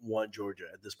don't want Georgia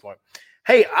at this point.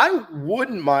 Hey, I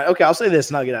wouldn't mind. Okay, I'll say this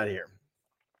and I'll get out of here.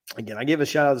 Again, I gave a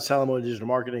shout out to Salamo Digital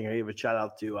Marketing. I gave a shout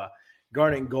out to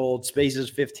Garnet and Gold, Spaces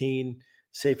 15,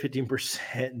 save 15%,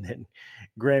 and then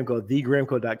Gramco,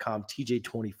 thegramco.com,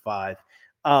 TJ25.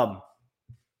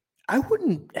 I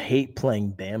wouldn't hate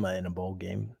playing Bama in a bowl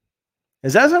game.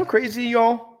 Does that sound crazy,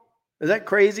 y'all? Is that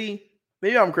crazy?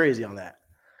 Maybe I'm crazy on that.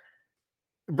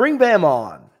 Bring Bama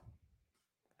on.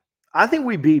 I think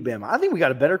we beat Bama. I think we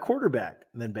got a better quarterback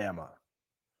than Bama.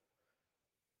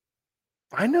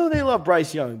 I know they love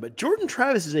Bryce Young, but Jordan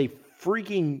Travis is a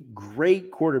freaking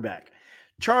great quarterback.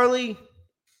 Charlie,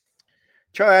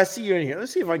 I see you in here.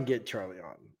 Let's see if I can get Charlie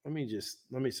on. Let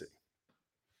me see.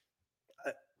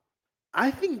 I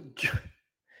think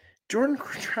Jordan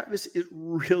Travis is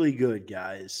really good,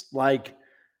 guys. Like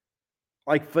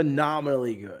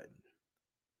phenomenally good.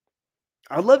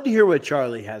 I'd love to hear what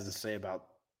Charlie has to say about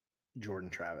Jordan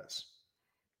Travis.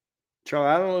 Charlie,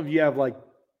 I don't know if you have like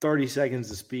 30 seconds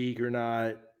to speak or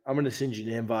not. I'm going to send you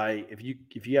an invite.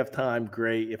 If you have time,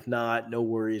 great. If not, no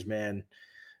worries, man.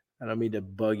 I don't mean to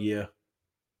bug you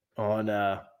on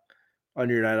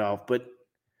your night off, but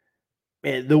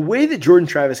man, the way that Jordan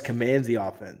Travis commands the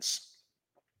offense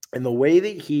and the way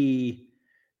that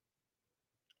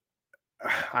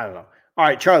I don't know. All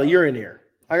right, Charlie, you're in here.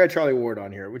 I got Charlie Ward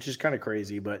on here, which is kind of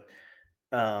crazy, but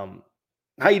how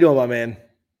you doing, my man?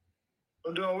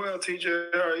 I'm doing well,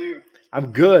 TJ. How are you?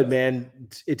 I'm good, man.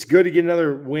 It's good to get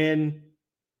another win.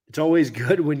 It's always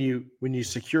good when you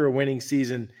secure a winning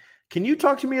season. Can you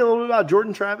talk to me a little bit about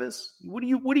Jordan Travis? What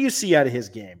do you see out of his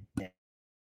game?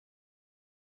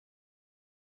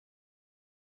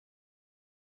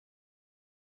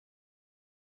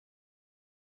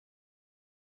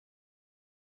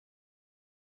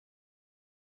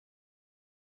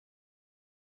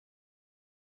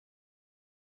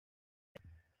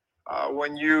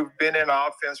 When you've been in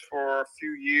offense for a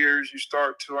few years, you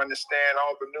start to understand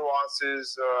all the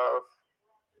nuances of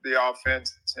the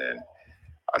offense. And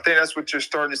I think that's what you're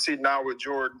starting to see now with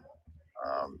Jordan,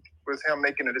 with him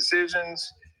making the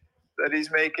decisions that he's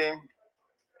making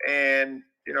and,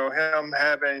 him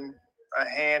having a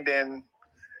hand in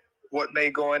what may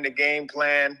go in the game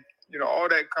plan. All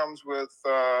that comes with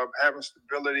having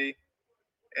stability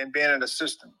and being in a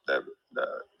system.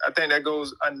 I think that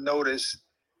goes unnoticed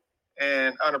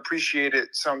and unappreciated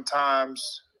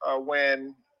sometimes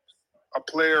when a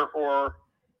player or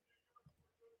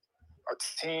a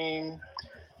team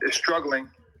is struggling.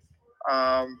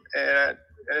 And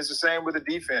it's the same with the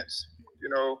defense.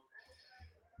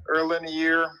 Early in the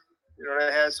year,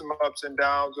 they had some ups and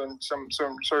downs on some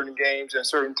certain games and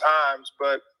certain times.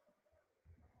 But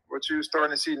what you're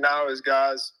starting to see now is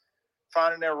guys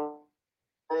finding their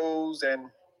roles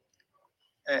and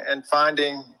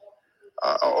finding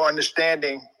or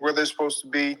understanding where they're supposed to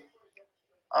be.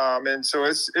 And so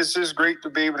it's just great to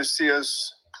be able to see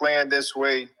us playing this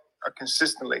way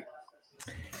consistently.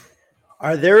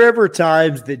 Are there ever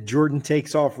times that Jordan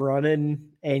takes off running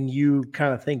and you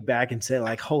kind of think back and say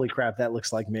like, holy crap, that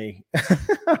looks like me?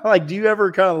 Like, do you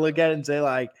ever kind of look at it and say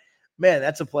like, man,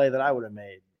 that's a play that I would have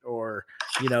made? Or,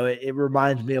 it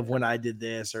reminds me of when I did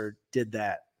this or did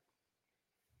that.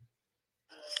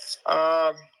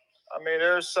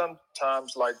 There's some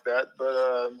times like that,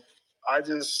 but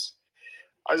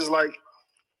I just like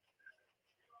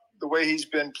the way he's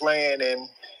been playing, and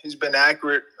he's been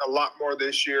accurate a lot more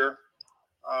this year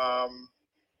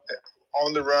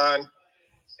on the run,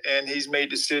 and he's made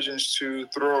decisions to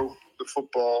throw the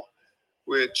football,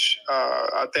 which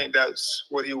I think that's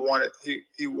what he wanted.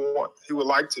 He would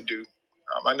like to do.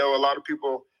 I know a lot of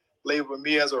people label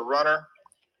me as a runner.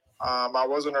 I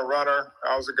wasn't a runner.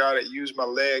 I was a guy that used my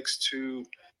legs to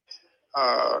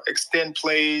extend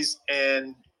plays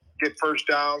and get first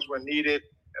downs when needed.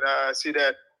 And I see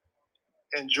that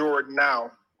in Jordan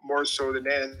now more so than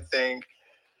anything.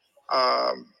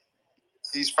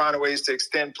 He's finding ways to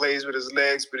extend plays with his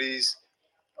legs, but he's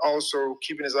also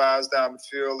keeping his eyes down the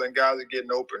field, and guys are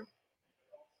getting open.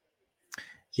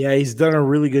 Yeah, he's done a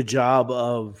really good job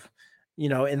of,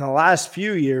 in the last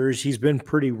few years, he's been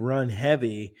pretty run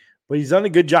heavy, but he's done a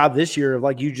good job this year of,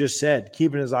 like you just said,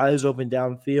 keeping his eyes open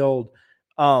downfield.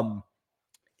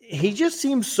 He just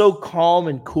seems so calm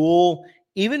and cool.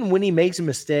 Even when he makes a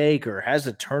mistake or has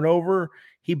a turnover,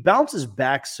 he bounces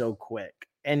back so quick.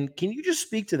 And can you just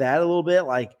speak to that a little bit?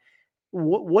 Like,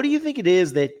 what do you think it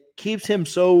is that keeps him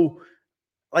so,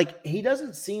 like, he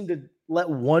doesn't seem to let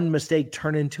one mistake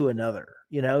turn into another?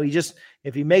 He just,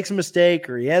 if he makes a mistake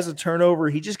or he has a turnover,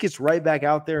 he just gets right back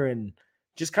out there and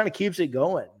just kind of keeps it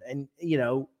going. And,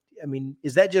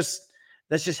 is that's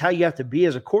just how you have to be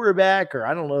as a quarterback? Or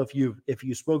I don't know if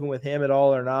you've spoken with him at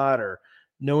all or not, or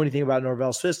know anything about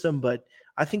Norvell's system, but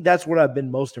I think that's what I've been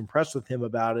most impressed with him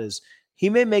about is he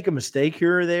may make a mistake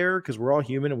here or there because we're all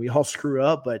human and we all screw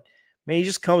up, but man, he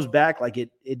just comes back like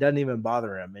it doesn't even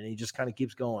bother him, and he just kind of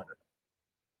keeps going.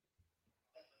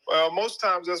 Well, most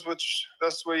times that's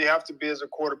where you have to be as a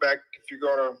quarterback if you're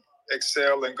going to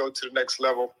excel and go to the next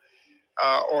level,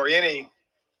 or any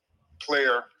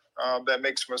player that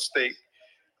makes a mistake.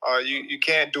 You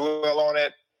can't dwell on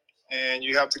it, and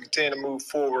you have to continue to move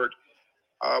forward.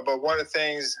 But one of the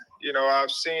things,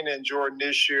 I've seen in Jordan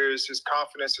this year is his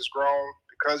confidence has grown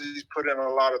because he's put in a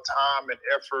lot of time and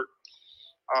effort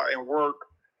and work,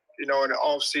 in the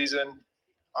off season,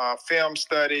 film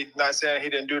study. Not saying he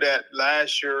didn't do that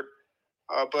last year,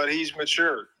 but he's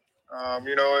matured,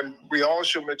 and we all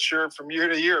should mature from year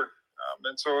to year.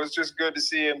 And so it's just good to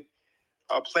see him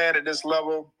playing at this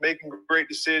level, making great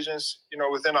decisions,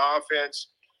 within the offense.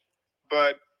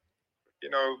 But,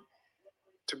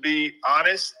 to be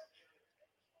honest,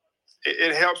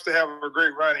 it helps to have a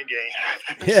great running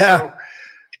game. Yeah.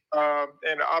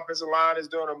 And the offensive line is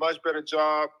doing a much better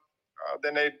job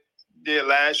than they did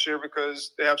last year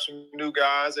because they have some new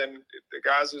guys, and the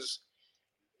guys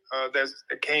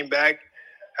that came back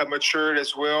have matured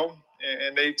as well,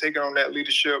 and they've taken on that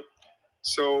leadership.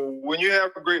 So when you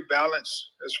have a great balance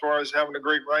as far as having a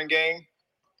great run game,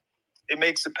 it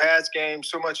makes the pass game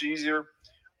so much easier,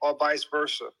 or vice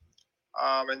versa.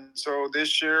 And so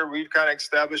this year we've kind of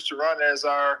established the run as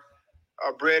our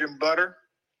bread and butter,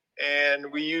 and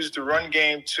we use the run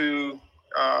game to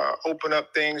open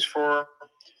up things for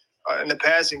in the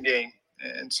passing game.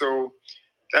 And so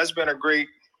that's been a great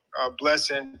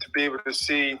blessing to be able to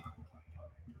see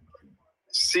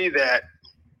that,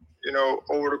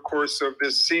 over the course of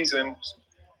this season,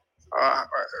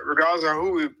 regardless of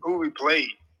who we played.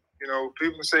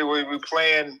 People say, well, we're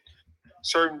playing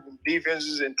certain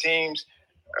defenses and teams.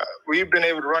 We've been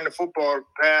able to run the football the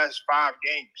past 5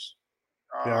 games.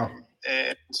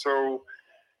 And so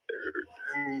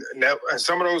and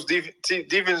some of those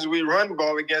defenses we run the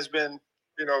ball against been,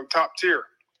 top tier.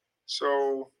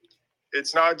 So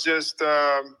it's not just,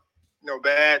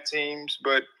 bad teams,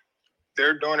 but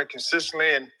they're doing it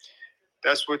consistently, and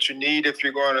that's what you need if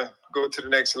you're going to go to the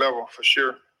next level for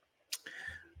sure.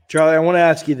 Charlie, I want to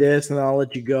ask you this, and I'll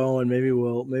let you go, and maybe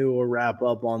we'll wrap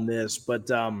up on this. But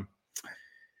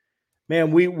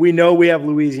man, we know we have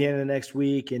Louisiana next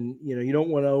week, and you don't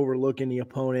want to overlook any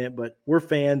opponent, but we're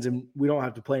fans, and we don't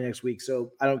have to play next week,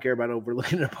 so I don't care about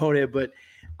overlooking an opponent. But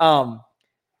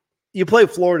you play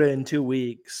Florida in 2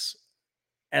 weeks,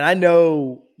 and I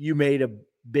know you made a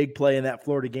big play in that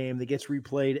Florida game that gets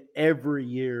replayed every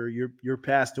year. Your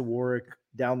pass to Warwick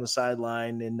down the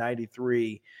sideline in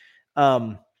 '93.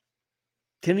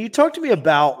 Can you talk to me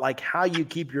about like how you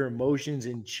keep your emotions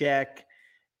in check,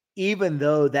 even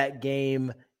though that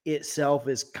game itself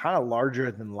is kind of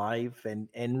larger than life,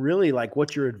 and really like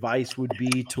what your advice would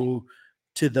be to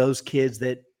those kids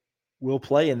that will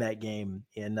play in that game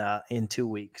in 2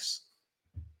 weeks?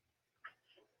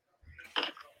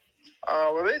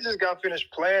 Well, they just got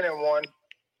finished playing in one,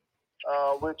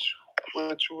 which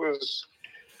was,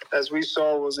 as we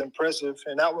saw, was impressive,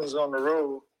 and that was on the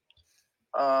road.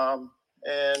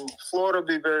 And Florida will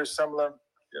be very similar.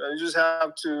 You just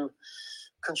have to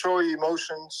control your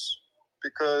emotions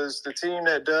because the team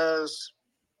that does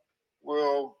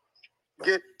will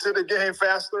get to the game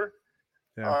faster,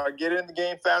 get in the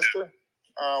game faster.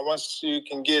 Once you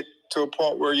can get to a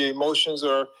point where your emotions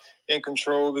are in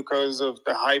control because of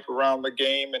the hype around the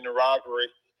game and the rivalry.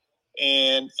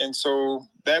 And so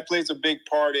that plays a big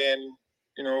part in,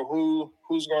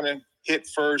 who's going to hit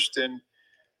first and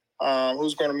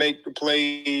who's going to make the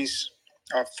plays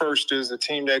first is a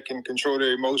team that can control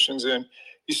their emotions. And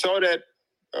you saw that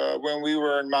when we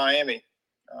were in Miami.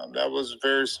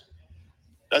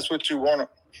 That's what you want to.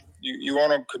 You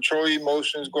want to control your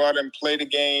emotions, go out and play the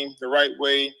game the right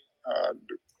way.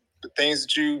 The things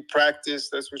that you practice,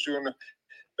 that's what you want to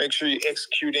make sure you're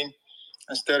executing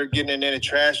instead of getting in any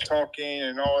trash talking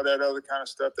and all that other kind of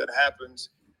stuff that happens.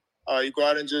 You go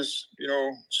out and just,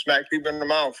 smack people in the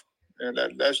mouth. And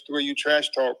that's the way you trash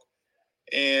talk.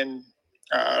 And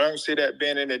I don't see that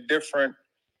being any different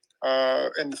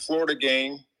in the Florida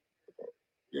game,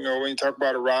 when you talk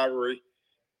about a rivalry.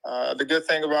 The good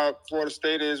thing about Florida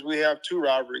State is we have 2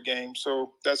 rivalry games.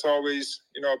 So that's always,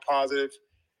 a positive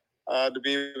to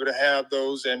be able to have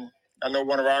those. And I know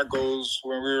one of our goals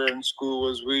when we were in school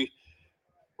was we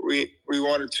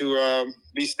wanted to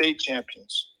be state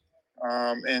champions.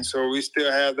 And so we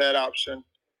still have that option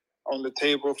on the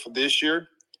table for this year.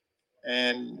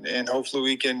 And hopefully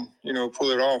we can,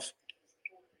 pull it off.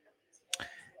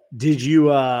 Did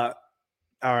you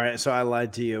all right, so I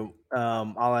lied to you.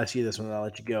 I'll ask you this one and I'll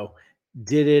let you go.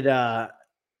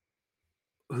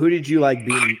 Who did you like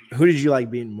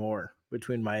beating more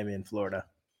between Miami and Florida?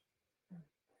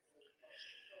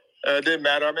 It didn't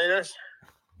matter. I mean,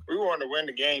 we wanted to win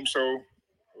the game, so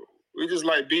we just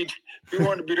we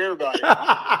wanted to beat everybody.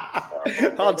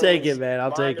 I'll take it, man.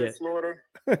 I'll take it. Florida.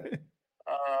 Whoever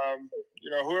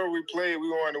we played, we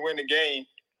wanted to win the game.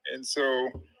 And so,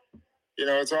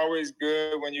 it's always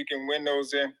good when you can win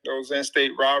those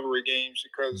in-state rivalry games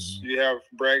because you have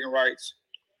bragging rights.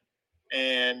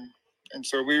 And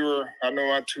so I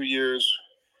know our 2 years,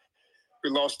 we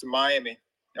lost to Miami.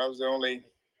 That was the only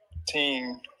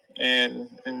team.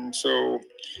 And so,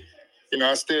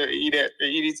 I still eat that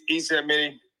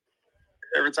many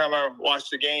every time I watch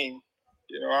the game,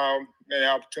 how many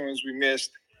opportunities we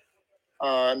missed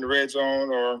in the red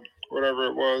zone or whatever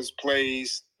it was,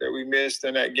 plays that we missed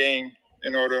in that game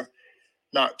in order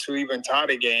not to even tie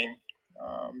the game.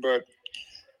 But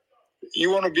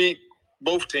you want to beat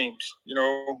both teams,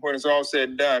 when it's all said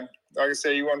and done. Like I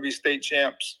said, you want to be state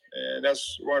champs. And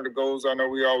that's one of the goals I know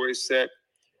we always set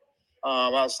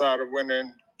outside of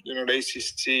winning, the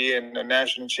ACC and the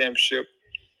national championship.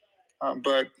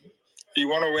 But you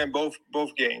want to win both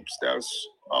games. That's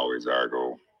always our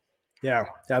goal. Yeah,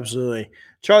 absolutely.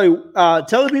 Charlie,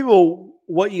 tell the people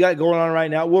what you got going on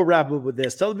right now. We'll wrap up with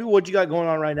this. Tell the people what you got going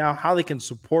on right now, how they can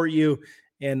support you,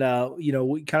 and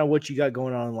kind of what you got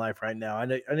going on in life right now. I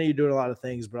know you're doing a lot of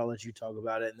things, but I'll let you talk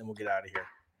about it, and then we'll get out of here.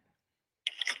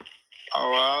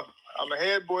 I'm a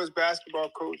head boys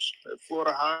basketball coach at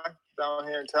Florida High down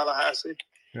here in Tallahassee.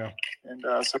 Yeah. And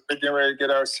so we're getting ready to get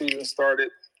our season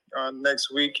started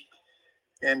next week.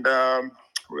 And I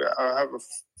have a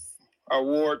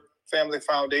award family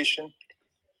foundation.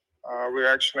 We're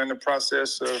actually in the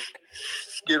process of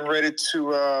getting ready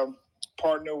to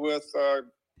partner with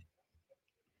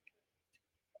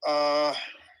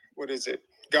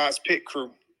God's Pit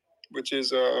Crew, which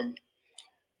is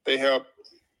they help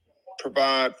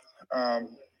provide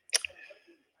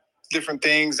different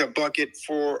things, a bucket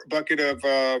of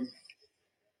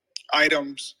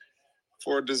items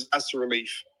for disaster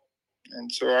relief.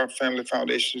 And so our family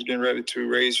foundation is getting ready to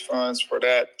raise funds for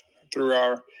that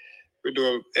through we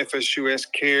do a FSUS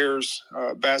Cares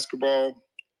basketball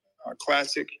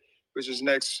classic, which is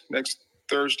next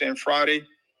Thursday and Friday.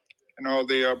 And all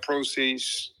the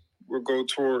proceeds will go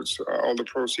towards, all the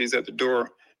proceeds at the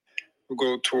door will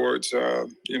go towards,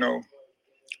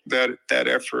 that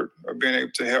effort of being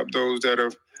able to help those that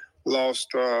have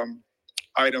lost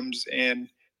items in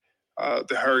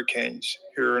the hurricanes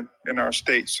here in our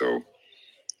state. So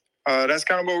that's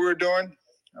kind of what we're doing.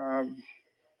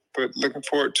 But looking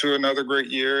forward to another great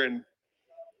year and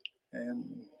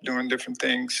doing different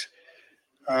things.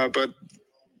 But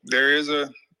there is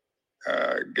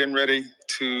getting ready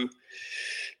to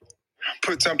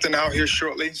put something out here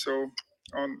shortly. So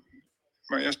on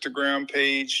my Instagram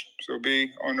page, so be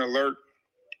on alert.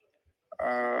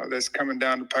 That's coming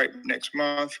down the pipe next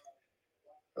month.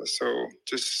 So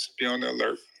just be on the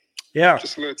alert. Yeah.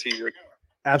 Just a little teaser.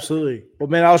 Absolutely. Well,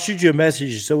 man, I'll shoot you a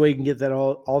message so we can get that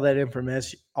all that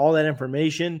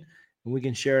information, and we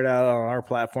can share it out on our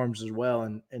platforms as well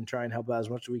and try and help out as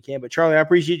much as we can. But Charlie, I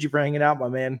appreciate you for hanging out, my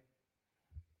man.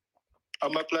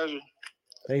 My pleasure.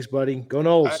 Thanks, buddy. Go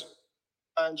Noles.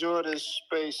 I enjoy this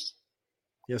space.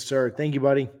 Yes, sir. Thank you,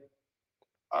 buddy.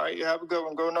 All right, you have a good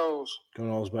one. Go Noles. Go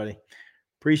Noles, buddy.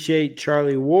 Appreciate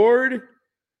Charlie Ward.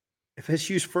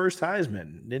 FSU's first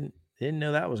Heisman. Didn't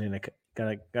know that was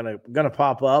gonna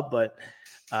pop up, but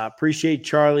appreciate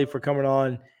Charlie for coming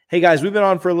on. Hey guys, we've been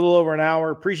on for a little over an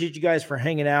hour. Appreciate you guys for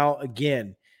hanging out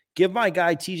again. Give my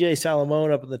guy TJ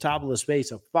Salamone up at the top of the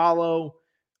space a follow.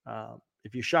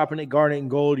 If you're shopping at Garnet and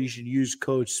Gold, you should use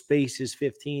code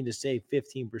SPACES15 to save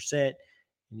 15%.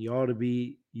 And you ought to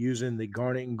be using the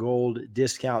Garnet and Gold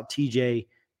discount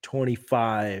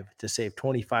TJ25 to save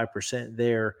 25%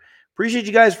 there. Appreciate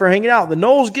you guys for hanging out. The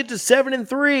Noles get to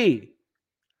 7-3.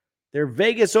 Their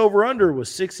Vegas over-under was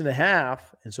 6.5,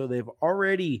 and so they've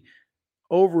already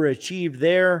overachieved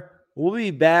there. We'll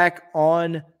be back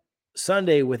on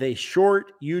Sunday with a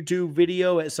short YouTube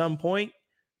video at some point.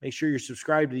 Make sure you're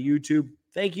subscribed to the YouTube.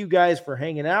 Thank you guys for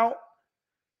hanging out.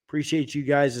 Appreciate you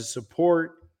guys'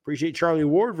 support. Appreciate Charlie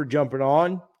Ward for jumping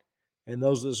on and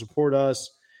those that support us.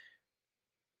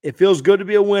 It feels good to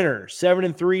be a winner.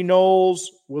 7-3 Noles.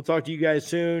 We'll talk to you guys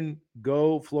soon.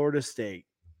 Go Florida State.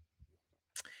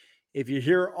 If you're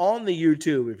here on the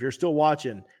YouTube, if you're still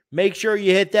watching, make sure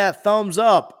you hit that thumbs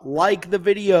up. Like the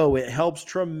video. It helps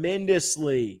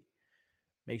tremendously.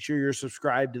 Make sure you're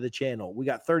subscribed to the channel. We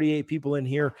got 38 people in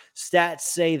here. Stats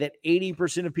say that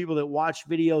 80% of people that watch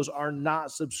videos are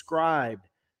not subscribed.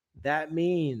 That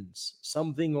means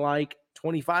something like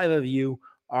 25 of you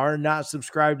are not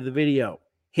subscribed to the video.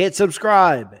 Hit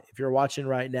subscribe if you're watching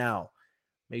right now.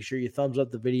 Make sure you thumbs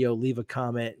up the video, leave a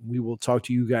comment. We will talk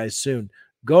to you guys soon.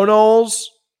 Go Noles,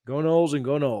 and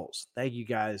go Noles. Thank you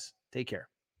guys. Take care.